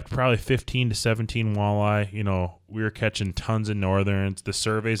kept probably 15 to 17 walleye. We were catching tons of northerns. The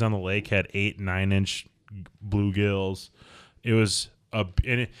surveys on the lake had 8, 9-inch bluegills. It was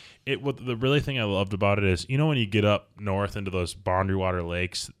the really thing I loved about it is, when you get up north into those boundary water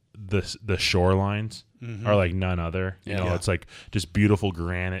lakes, the shorelines are like none other. It's like just beautiful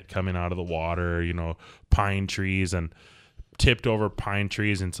granite coming out of the water, pine trees and tipped over pine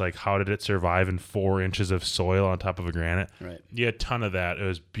trees. And it's like, how did it survive in 4 inches of soil on top of a granite? Right. You had a ton of that. It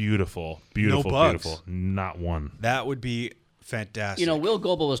was beautiful, beautiful, No bugs. beautiful. Not one. That would be fantastic. Will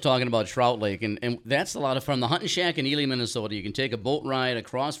Goebel was talking about Trout Lake, and that's a lot of fun. The Hunting Shack in Ely, Minnesota, you can take a boat ride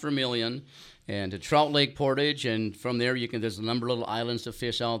across Vermilion and to Trout Lake Portage, and from there there's a number of little islands to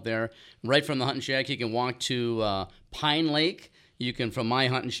fish out there. Right from the Hunting Shack, you can walk to Pine Lake. From my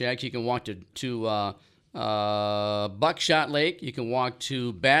Hunting Shack, you can walk to Buckshot Lake. You can walk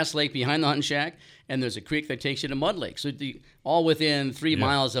to Bass Lake behind the Hunting Shack, and there's a creek that takes you to Mud Lake. So all within 3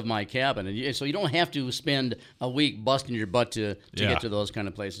 miles of my cabin. And so you don't have to spend a week busting your butt to get to those kind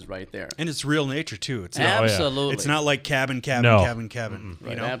of places right there. And it's real nature too. It's absolutely. It's not like cabin. Mm-hmm.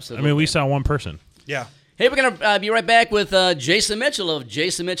 Right, absolutely. I mean, we saw one person. Yeah. Hey, we're going to be right back with Jason Mitchell of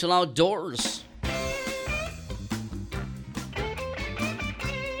Jason Mitchell Outdoors.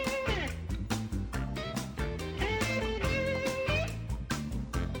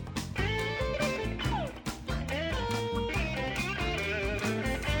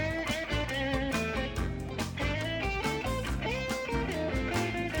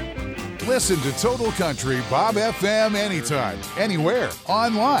 Listen to Total Country Bob FM anytime, anywhere,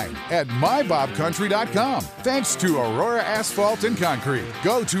 online at mybobcountry.com. Thanks to Aurora Asphalt and Concrete.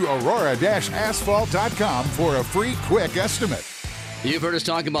 Go to aurora-asphalt.com for a free quick estimate. You've heard us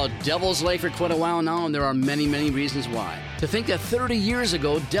talk about Devil's Lake for quite a while now, and there are many, many reasons why. To think that 30 years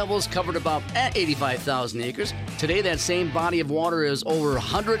ago, Devil's covered about 85,000 acres. Today, that same body of water is over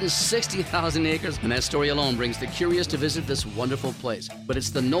 160,000 acres, and that story alone brings the curious to visit this wonderful place. But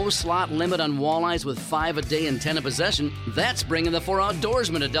it's the no-slot limit on walleyes with 5 a day and 10 in possession. That's bringing the 4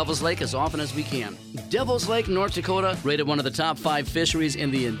 outdoorsmen to Devil's Lake as often as we can. Devil's Lake, North Dakota, rated one of the top 5 fisheries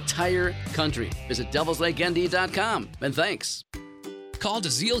in the entire country. Visit devilsLakeND.com, and thanks. Call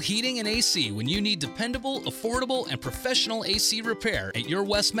DeZiel Heating and AC when you need dependable, affordable, and professional AC repair at your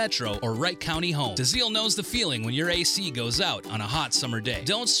West Metro or Wright County home. DeZiel knows the feeling when your AC goes out on a hot summer day.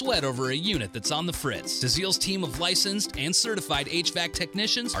 Don't sweat over a unit that's on the fritz. DeZiel's team of licensed and certified HVAC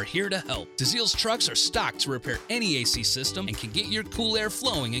technicians are here to help. DeZiel's trucks are stocked to repair any AC system and can get your cool air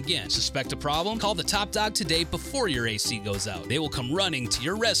flowing again. Suspect a problem? Call the top dog today before your AC goes out. They will come running to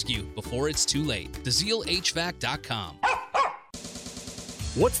your rescue before it's too late. DeZielHVAC.com.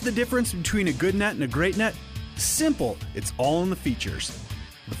 What's the difference between a good net and a great net? Simple. It's all in the features.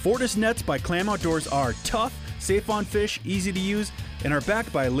 The Fortis nets by Clam Outdoors are tough, safe on fish, easy to use, and are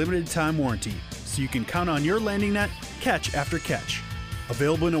backed by a limited time warranty, so you can count on your landing net catch after catch.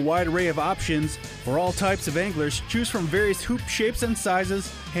 Available in a wide array of options for all types of anglers, choose from various hoop shapes and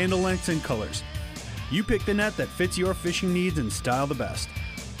sizes, handle lengths, and colors. You pick the net that fits your fishing needs and style the best.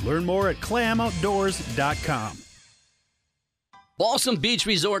 Learn more at clamoutdoors.com. Balsam Beach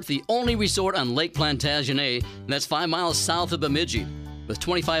Resort, the only resort on Lake Plantagenet, and that's 5 miles south of Bemidji. With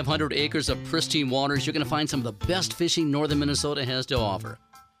 2,500 acres of pristine waters, you're going to find some of the best fishing northern Minnesota has to offer.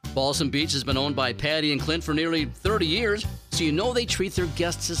 Balsam Beach has been owned by Patty and Clint for nearly 30 years, so you know they treat their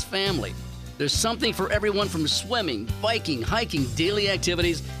guests as family. There's something for everyone from swimming, biking, hiking, daily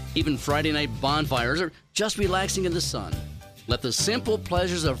activities, even Friday night bonfires, or just relaxing in the sun. Let the simple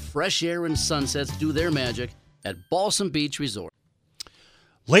pleasures of fresh air and sunsets do their magic at Balsam Beach Resort.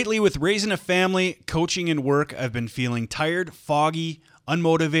 Lately, with raising a family, coaching, and work, I've been feeling tired, foggy,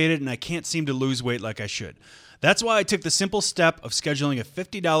 unmotivated, and I can't seem to lose weight like I should. That's why I took the simple step of scheduling a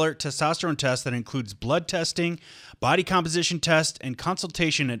 $50 testosterone test that includes blood testing, body composition test, and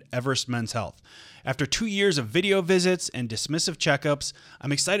consultation at Everest Men's Health. After 2 years of video visits and dismissive checkups,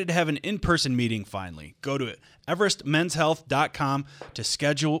 I'm excited to have an in-person meeting finally. Go to everestmenshealth.com to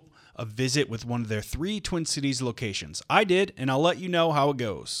schedule a visit with one of their 3 Twin Cities locations. I did, and I'll let you know how it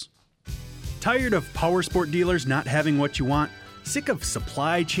goes. Tired of power sport dealers not having what you want? Sick of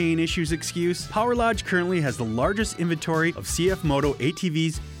supply chain issues excuse? Power Lodge currently has the largest inventory of CF Moto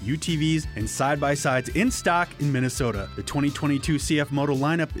ATVs, UTVs, and side-by-sides in stock in Minnesota. The 2022 CF Moto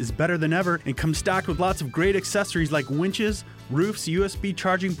lineup is better than ever and comes stocked with lots of great accessories like winches, roofs, USB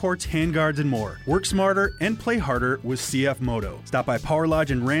charging ports, handguards, and more. Work smarter and play harder with CF Moto. Stop by Power Lodge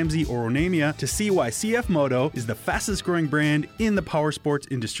in Ramsey or Onamia to see why CF Moto is the fastest growing brand in the power sports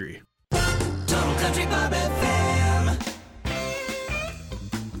industry. Total Country Bob FM.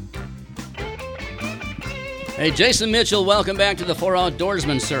 Hey, Jason Mitchell, welcome back to the 4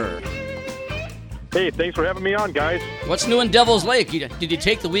 Outdoorsmen, sir. Hey, thanks for having me on, guys. What's new in Devil's Lake? Did you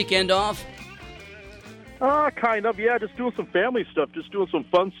take the weekend off? Kind of, yeah. Just doing some family stuff, just doing some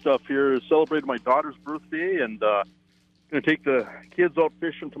fun stuff here. Celebrating my daughter's birthday, and going to take the kids out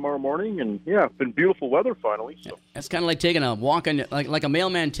fishing tomorrow morning. And yeah, it's been beautiful weather finally. So. That's kind of like taking a walk on, like a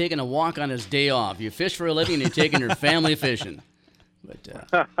mailman taking a walk on his day off. You fish for a living, and you're taking your family fishing.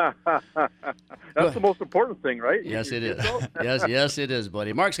 But that's the most important thing, right? Yes, it is. yes, it is,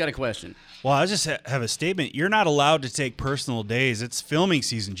 buddy. Mark's got a question. Well, I just have a statement. You're not allowed to take personal days. It's filming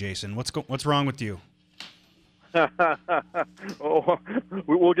season, Jason. What's wrong with you? Oh,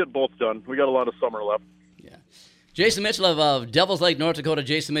 we'll get both done. We got a lot of summer left. Yeah. Jason Mitchell of Devil's Lake, North Dakota.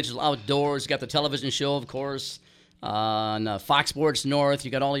 Jason Mitchell Outdoors. You got the television show, of course, on Fox Sports North.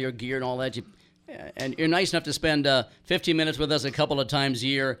 You got all your gear and all that. And you're nice enough to spend 15 minutes with us a couple of times a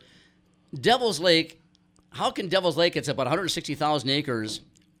year. Devil's Lake, how can Devil's Lake, it's about 160,000 acres,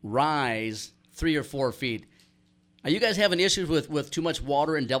 rise 3 or 4 feet? Are you guys having issues with too much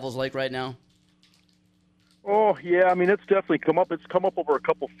water in Devil's Lake right now? Oh, yeah. I mean, it's definitely come up. It's come up over a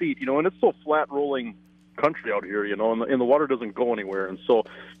couple feet, and it's so flat rolling country out here, and the water doesn't go anywhere. And so,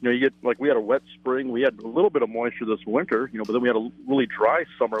 you get, like, we had a wet spring. We had a little bit of moisture this winter, but then we had a really dry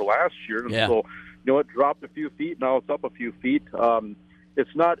summer last year. And so, it dropped a few feet. Now it's up a few feet.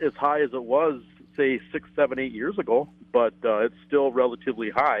 It's not as high as it was, say, 6, 7, 8 years ago, but it's still relatively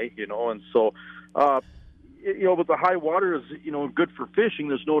high, and so, but the high water is, good for fishing.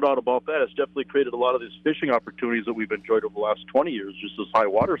 There's no doubt about that. It's definitely created a lot of these fishing opportunities that we've enjoyed over the last 20 years. Just this high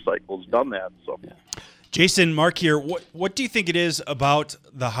water cycle has done that. So. Yeah. Jason, Mark here. What do you think it is about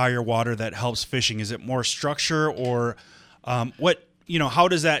the higher water that helps fishing? Is it more structure, or how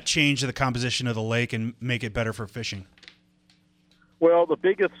does that change the composition of the lake and make it better for fishing? Well, the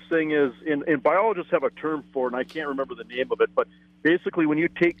biggest thing is, and biologists have a term for it, and I can't remember the name of it, but basically when you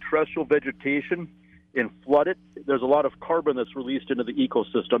take terrestrial vegetation and flood it, there's a lot of carbon that's released into the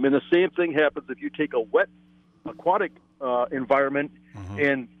ecosystem. And the same thing happens if you take a wet aquatic environment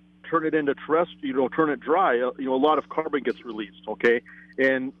and turn it into terrestrial, turn it dry. A lot of carbon gets released. Okay,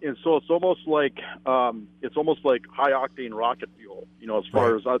 and so it's almost like high octane rocket fuel. As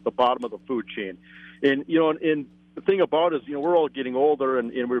far as at the bottom of the food chain, and the thing about it is, we're all getting older,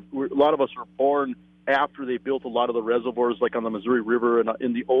 and we're a lot of us were born after they built a lot of the reservoirs, like on the Missouri River and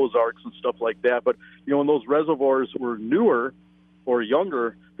in the Ozarks and stuff like that. But when those reservoirs were newer or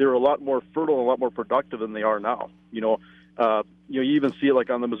younger, they were a lot more fertile and a lot more productive than they are now. You even see it like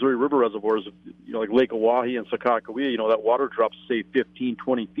on the Missouri River reservoirs, like Lake Oahe and Sakakawea, that water drops, say, 15,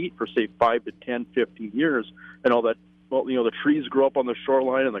 20 feet for, say, 5 to 10, 15 years, and all that the trees grow up on the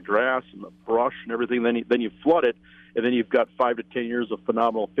shoreline and the grass and the brush and everything. Then you flood it, and then you've got 5 to 10 years of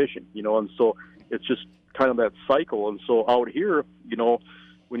phenomenal fishing. And so it's just kind of that cycle. And so out here,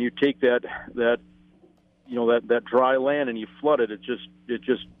 when you take that dry land and you flood it,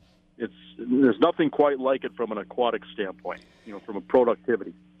 there's nothing quite like it from an aquatic standpoint, from a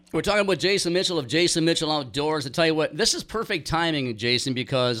productivity. We're talking with Jason Mitchell of Jason Mitchell Outdoors. I tell you what, this is perfect timing, Jason,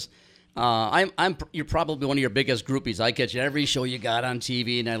 because you're probably one of your biggest groupies. I catch every show you got on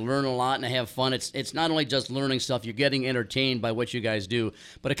TV, and I learn a lot and I have fun. It's not only just learning stuff; you're getting entertained by what you guys do.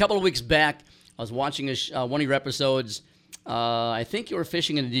 But a couple of weeks back, I was watching one of your episodes. I think you were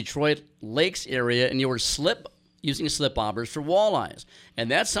fishing in the Detroit Lakes area, and you were using slip bobbers for walleyes. And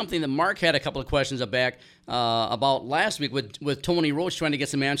that's something that Mark had a couple of questions about last week with Tony Roach, trying to get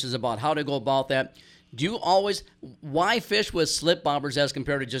some answers about how to go about that. Why fish with slip bobbers as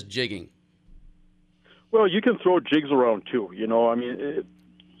compared to just jigging? Well, you can throw jigs around too.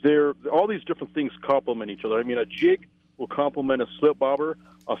 All these different things complement each other. A jig will complement a slip bobber.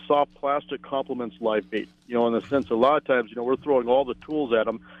 A soft plastic complements live bait. In the sense, a lot of times, we're throwing all the tools at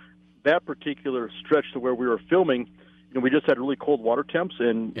them. That particular stretch to where we were filming, we just had really cold water temps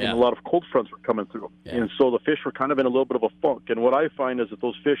and a lot of cold fronts were coming through. Yeah. And so the fish were kind of in a little bit of a funk. And what I find is that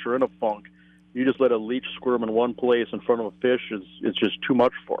those fish are in a funk. You just let a leech squirm in one place in front of a fish, it's just too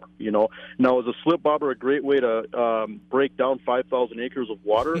much for them, Now, is a slip bobber a great way to break down 5,000 acres of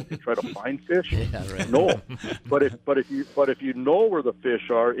water and try to find fish? Yeah, right. No. But if you know where the fish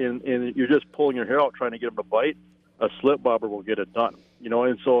are and you're just pulling your hair out trying to get them to bite, a slip bobber will get it done.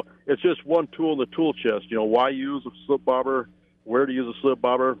 And so it's just one tool in the tool chest. Why use a slip bobber? Where to use a slip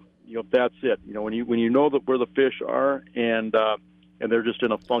bobber? That's it. When you know where the fish are and they're just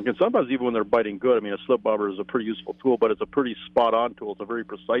in a funk. And sometimes even when they're biting good, a slip bobber is a pretty useful tool, but it's a pretty spot-on tool. It's a very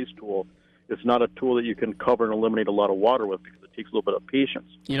precise tool. It's not a tool that you can cover and eliminate a lot of water with because it takes a little bit of patience.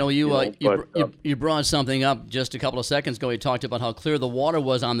 You brought something up just a couple of seconds ago. You talked about how clear the water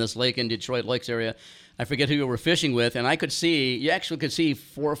was on this lake in Detroit Lakes area. I forget who you were fishing with, and you actually could see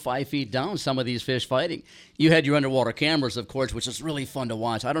 4 or 5 feet down some of these fish fighting. You had your underwater cameras, of course, which is really fun to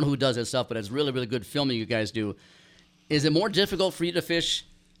watch. I don't know who does that stuff, but it's really, really good filming you guys do. Is it more difficult for you to fish,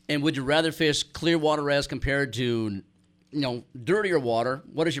 and would you rather fish clear water as compared to, dirtier water?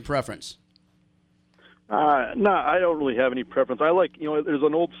 What is your preference? No, I don't really have any preference. I like, there's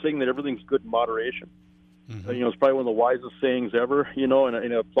an old saying that everything's good in moderation. Mm-hmm. It's probably one of the wisest sayings ever, and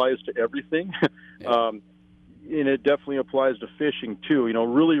it applies to everything. Yeah. And it definitely applies to fishing, too.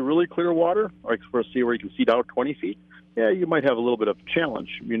 Really, really clear water, like for where you can see down 20 feet. Yeah, you might have a little bit of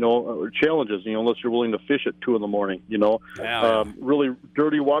challenge, or challenges, unless you're willing to fish at 2 a.m, Yeah. Really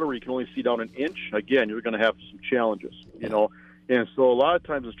dirty water where you can only see down an inch, again, you're going to have some challenges, And so a lot of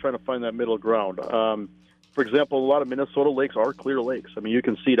times it's trying to find that middle ground. For example, a lot of Minnesota lakes are clear lakes. You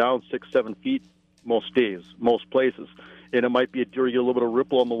can see down 6-7 feet most days, most places. And it might be you get a little bit of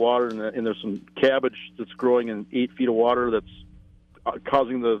ripple on the water, and there's some cabbage that's growing in 8 feet of water that's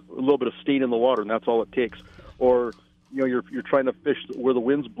causing a little bit of stain in the water, and that's all it takes. Or you're trying to fish where the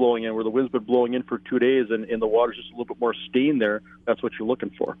wind's blowing in, where the wind's been blowing in for 2 days, and the water's just a little bit more stain there. That's what you're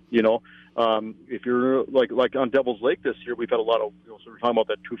looking for. If you're like on Devil's Lake this year, we've had a lot of. So we're talking about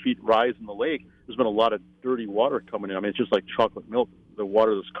that 2 feet rise in the lake. There's been a lot of dirty water coming in. It's just like chocolate milk, the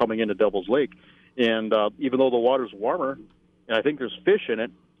water that's coming into Devil's Lake. And even though the water's warmer, and I think there's fish in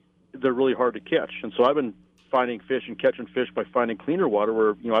it, they're really hard to catch. And so I've been finding fish and catching fish by finding cleaner water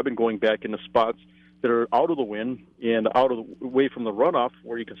where, I've been going back into spots that are out of the wind and away from the runoff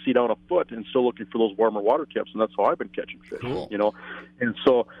where you can see down a foot and still looking for those warmer water temps. And that's how I've been catching fish, Cool. And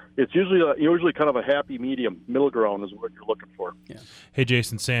so it's usually kind of a happy medium. Middle ground is what you're looking for. Yeah. Hey,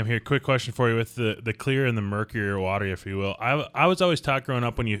 Jason, Sam here. Quick question for you with the clear and the murkier water, if you will. I was always taught growing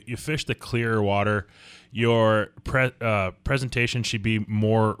up when you fish the clearer water, your presentation should be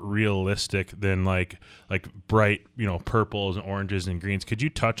more realistic than like bright, purples and oranges and greens. Could you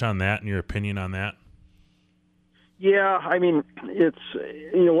touch on that and your opinion on that? Yeah, it's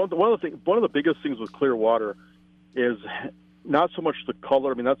one of the biggest things with clear water is not so much the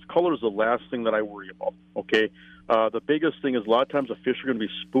color. Color is the last thing that I worry about. Okay, the biggest thing is a lot of times the fish are going to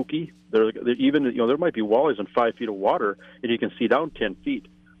be spooky. They're even there might be walleyes in 5 feet of water and you can see down 10 feet,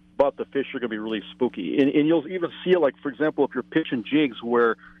 but the fish are going to be really spooky. And you'll even see it, like for example, if you're pitching jigs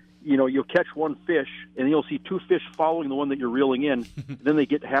where you'll catch one fish, and you'll see 2 fish following the one that you're reeling in. Then they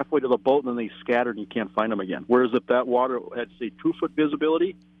get halfway to the boat, and then they scatter, and you can't find them again. Whereas if that water had, say, 2-foot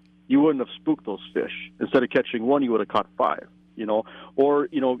visibility, you wouldn't have spooked those fish. Instead of catching one, you would have caught 5. Or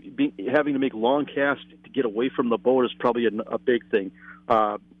having to make long casts to get away from the boat is probably a big thing.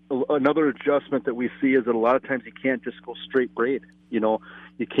 another adjustment that we see is that a lot of times you can't just go straight braid. You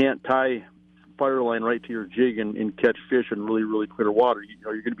can't tie fire line right to your jig and catch fish in really, really clear water.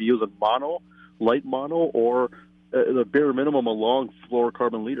 You're going to be using mono, light mono, or the bare minimum a long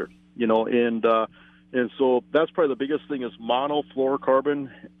fluorocarbon leader. And so that's probably the biggest thing is mono,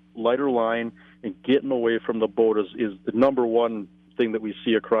 fluorocarbon, lighter line, and getting away from the boat is the number one thing that we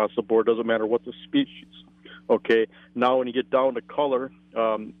see across the board. Doesn't matter what the species. Okay. Now, when you get down to color,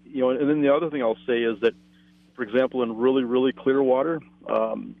 and then the other thing I'll say is that, for example, in really, really clear water,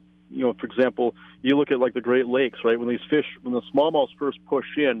 for example, you look at like the Great Lakes, right? When the smallmouths first push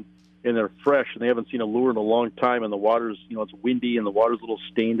in and they're fresh and they haven't seen a lure in a long time, and the water's, it's windy and the water's a little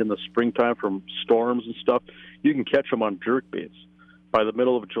stained in the springtime from storms and stuff, you can catch them on jerk baits. By the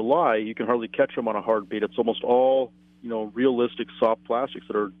middle of July, you can hardly catch them on a hard bait. It's almost all, realistic soft plastics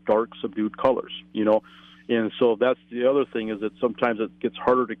that are dark, subdued colors, And so that's the other thing is that sometimes it gets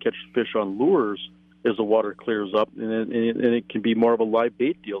harder to catch fish on lures as the water clears up, and it can be more of a live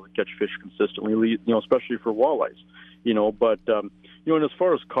bait deal to catch fish consistently, especially for walleyes, But, and as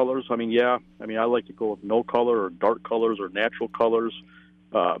far as colors, I like to go with no color or dark colors or natural colors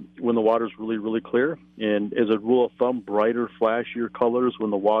when the water's really, really clear. And as a rule of thumb, brighter, flashier colors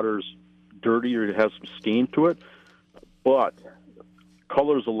when the water's dirty or it has some stain to it. But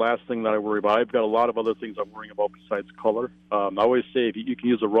color is the last thing that I worry about. I've got a lot of other things I'm worrying about besides color. I always say if you can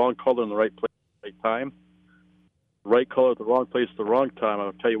use the wrong color in the right place at the right time, right color at the wrong place at the wrong time,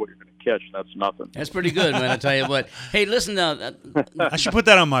 I'll tell you what you're going to catch, and that's nothing. That's pretty good, man, I tell you what. Hey, listen, I should put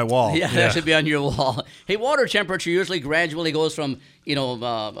that on my wall. Yeah, that should be on your wall. Hey, water temperature usually gradually goes from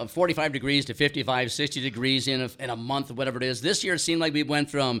 45 degrees to 55, 60 degrees in a month, whatever it is. This year it seemed like we went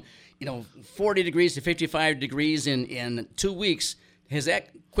from 40 degrees to 55 degrees in 2 weeks. Has that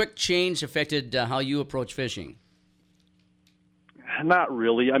quick change affected how you approach fishing? Not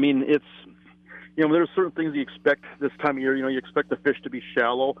really. I mean, it's there's certain things you expect this time of year. You expect the fish to be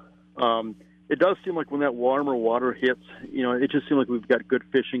shallow. It does seem like when that warmer water hits, it just seems like we've got good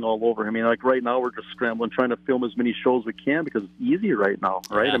fishing all over. I mean, like right now we're just scrambling, trying to film as many shows as we can because it's easy right now,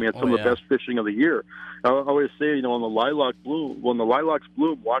 right? Yeah. I mean, it's some of the best fishing of the year. I always say, when the lilacs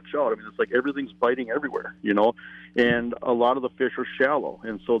bloom, watch out. I mean, it's like everything's biting everywhere, and a lot of the fish are shallow.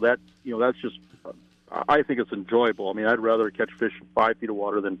 And so that, that's just, I think it's enjoyable. I mean, I'd rather catch fish in 5 feet of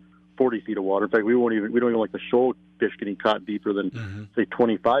water than 40 feet of water. In fact, we don't even like to show fish getting caught deeper than say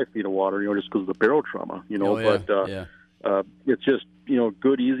 25 feet of water, just because of the barrel trauma, it's just,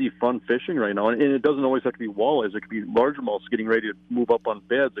 good, easy, fun fishing right now. And it doesn't always have to be walleyes. It could be largemouths getting ready to move up on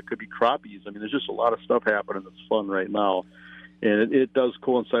beds. It could be crappies. I mean, there's just a lot of stuff happening that's fun right now. And it does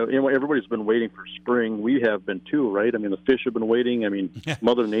coincide. Everybody's been waiting for spring. We have been too, right? I mean, the fish have been waiting. I mean,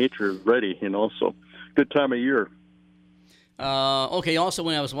 Mother Nature is ready, so good time of year. Okay, also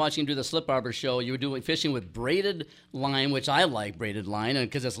when I was watching you do the Slip Arbor show, you were doing fishing with braided line, which I like braided line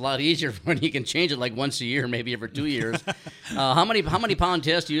because it's a lot easier when you can change it like once a year, maybe every 2 years. How many pound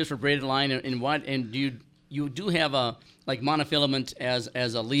tests do you use for braided line, and do you do have a monofilament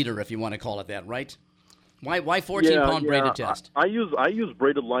as a leader, if you want to call it that, right? Why 14-pound braided test? I use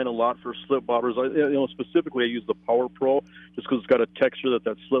braided line a lot for slip bobbers. Specifically I use the Power Pro just because it's got a texture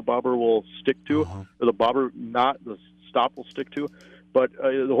that slip bobber will stick to, or the bobber the stop will stick to. But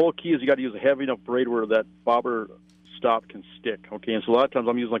the whole key is you got to use a heavy enough braid where that bobber stop can stick. Okay, and so a lot of times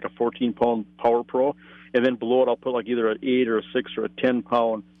I'm using like a 14-pound Power Pro, and then below it I'll put like either an 8 or a 6 or a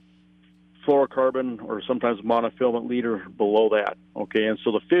 10-pound fluorocarbon or sometimes monofilament leader below that. Okay, and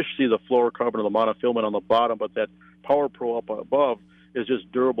so the fish see the fluorocarbon or the monofilament on the bottom, but that Power Pro up above is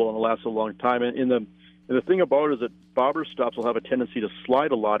just durable and it lasts a long time. And the thing about it is that bobber stops will have a tendency to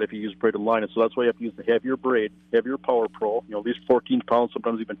slide a lot if you use braided line, and so that's why you have to use the heavier braid, heavier Power Pro, at least 14 pounds,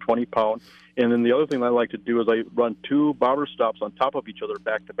 sometimes even 20 pounds. And then the other thing I like to do is I run 2 bobber stops on top of each other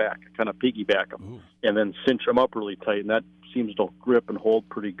back to back, kind of piggyback them, and then cinch them up really tight, and that seems to grip and hold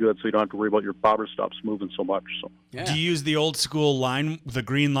pretty good, so you don't have to worry about your bobber stops moving so much. So, Do you use the old school line, the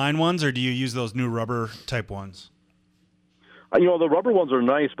green line ones, or do you use those new rubber type ones? The rubber ones are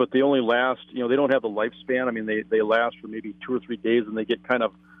nice, but they only last, they don't have the lifespan. I mean, they last for maybe 2 or 3 days, and they get kind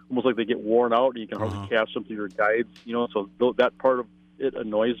of almost like they get worn out, and you can hardly cast them through your guides, so that part of it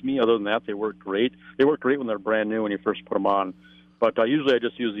annoys me. Other than that, they work great. They work great when they're brand new when you first put them on. But usually I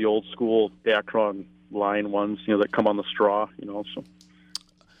just use the old school Dacron line ones, that come on the straw, so.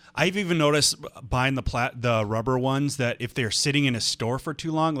 I've even noticed buying the rubber ones that if they're sitting in a store for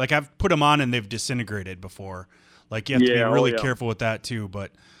too long, like I've put them on and they've disintegrated before. Like you have to be really careful with that too,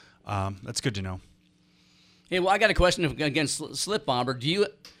 but that's good to know. Hey, well, I got a question against slip bobber.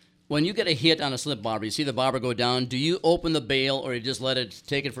 when you get a hit on a slip bobber, you see the bobber go down, do you open the bail or you just let it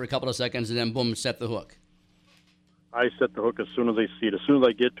take it for a couple of seconds and then boom, set the hook? I set the hook as soon as I see it. As soon as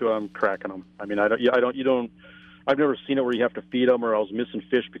I get to it, I'm cracking them. I mean, I've never seen it where you have to feed them or I was missing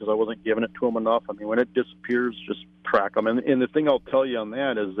fish because I wasn't giving it to them enough. I mean, when it disappears, just crack them. And the thing I'll tell you on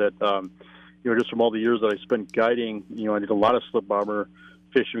that is that, just from all the years that I spent guiding, I did a lot of slip bobber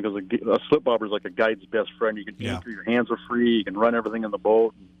fishing because a slip bobber is like a guide's best friend. You can anchor, your hands are free, you can run everything in the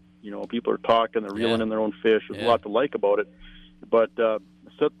boat. People are talking, they're reeling in their own fish. There's a lot to like about it. But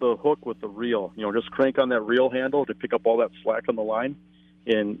set the hook with the reel. Just crank on that reel handle to pick up all that slack on the line,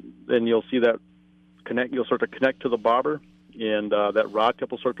 and then you'll see that connect. You'll start to connect to the bobber, and that rod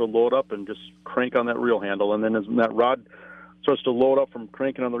tip will start to load up, and just crank on that reel handle. And then as that rod starts to load up from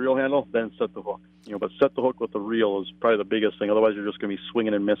cranking on the reel handle, then set the hook. But set the hook with the reel is probably the biggest thing. Otherwise, you're just going to be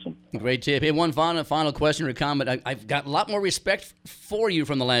swinging and missing. Great tip. Hey, one final question or comment. I've got a lot more respect for you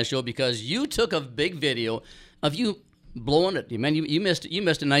from the last show because you took a big video of you blowing it. Man, you missed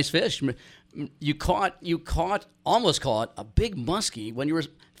a nice fish. You almost caught a big muskie when you were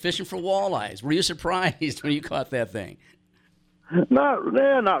fishing for walleyes. Were you surprised when you caught that thing? Not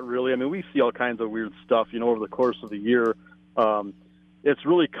really. I mean, we see all kinds of weird stuff, over the course of the year. It's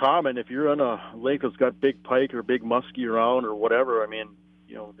really common if you're on a lake that's got big pike or big muskie around or whatever. I mean,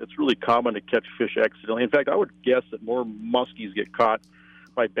 it's really common to catch fish accidentally. In fact, I would guess that more muskies get caught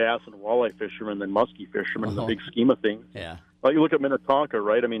by bass and walleye fishermen than muskie fishermen in the big scheme of things. Yeah. Like you look at Minnetonka,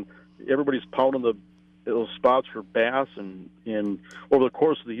 right? I mean, everybody's pounding those spots for bass, and over the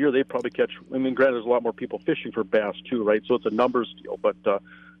course of the year, they probably catch. I mean, granted, there's a lot more people fishing for bass too, right? So it's a numbers deal. But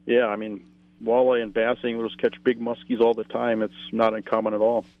I mean, walleye and bass anglers catch big muskies all the time. It's not uncommon at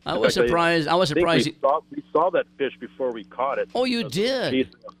all. I was surprised. We saw that fish before we caught it. Oh, you did?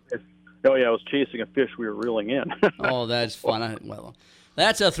 Oh, yeah, I was chasing a fish we were reeling in. Oh, that's fun.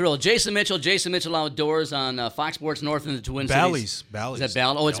 That's a thrill. Jason Mitchell Outdoors on Fox Sports North in the Twin Cities. Bally's. Is that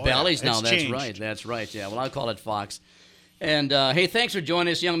Bally's? Oh, it's Bally's now. It's That's changed. right. That's right. Yeah, well, I'll call it Fox. And, hey, thanks for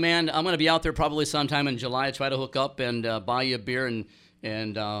joining us, young man. I'm going to be out there probably sometime in July, try to hook up and buy you a beer,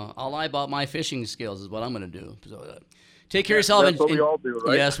 and I'll lie about my fishing skills is what I'm going to do. So take care of yourself. That's what we all do,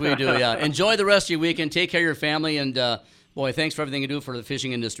 right? Yes, we do, yeah. Enjoy the rest of your weekend. Take care of your family, and, boy, thanks for everything you do for the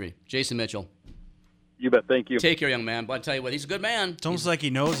fishing industry. Jason Mitchell. You bet. Thank you. Take care, young man. But I'll tell you what, he's a good man. It's almost like he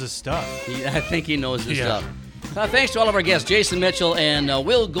knows his stuff. I think he knows his stuff. Thanks to all of our guests, Jason Mitchell and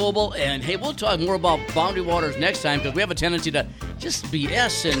Will Goebel. And, hey, we'll talk more about Boundary Waters next time because we have a tendency to just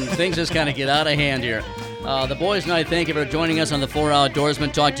BS and things just kind of get out of hand here. The boys and I thank you for joining us on the 4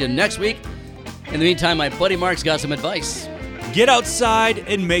 Outdoorsmen. Talk to you next week. In the meantime, my buddy Mark's got some advice. Get outside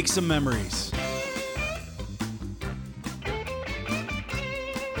and make some memories.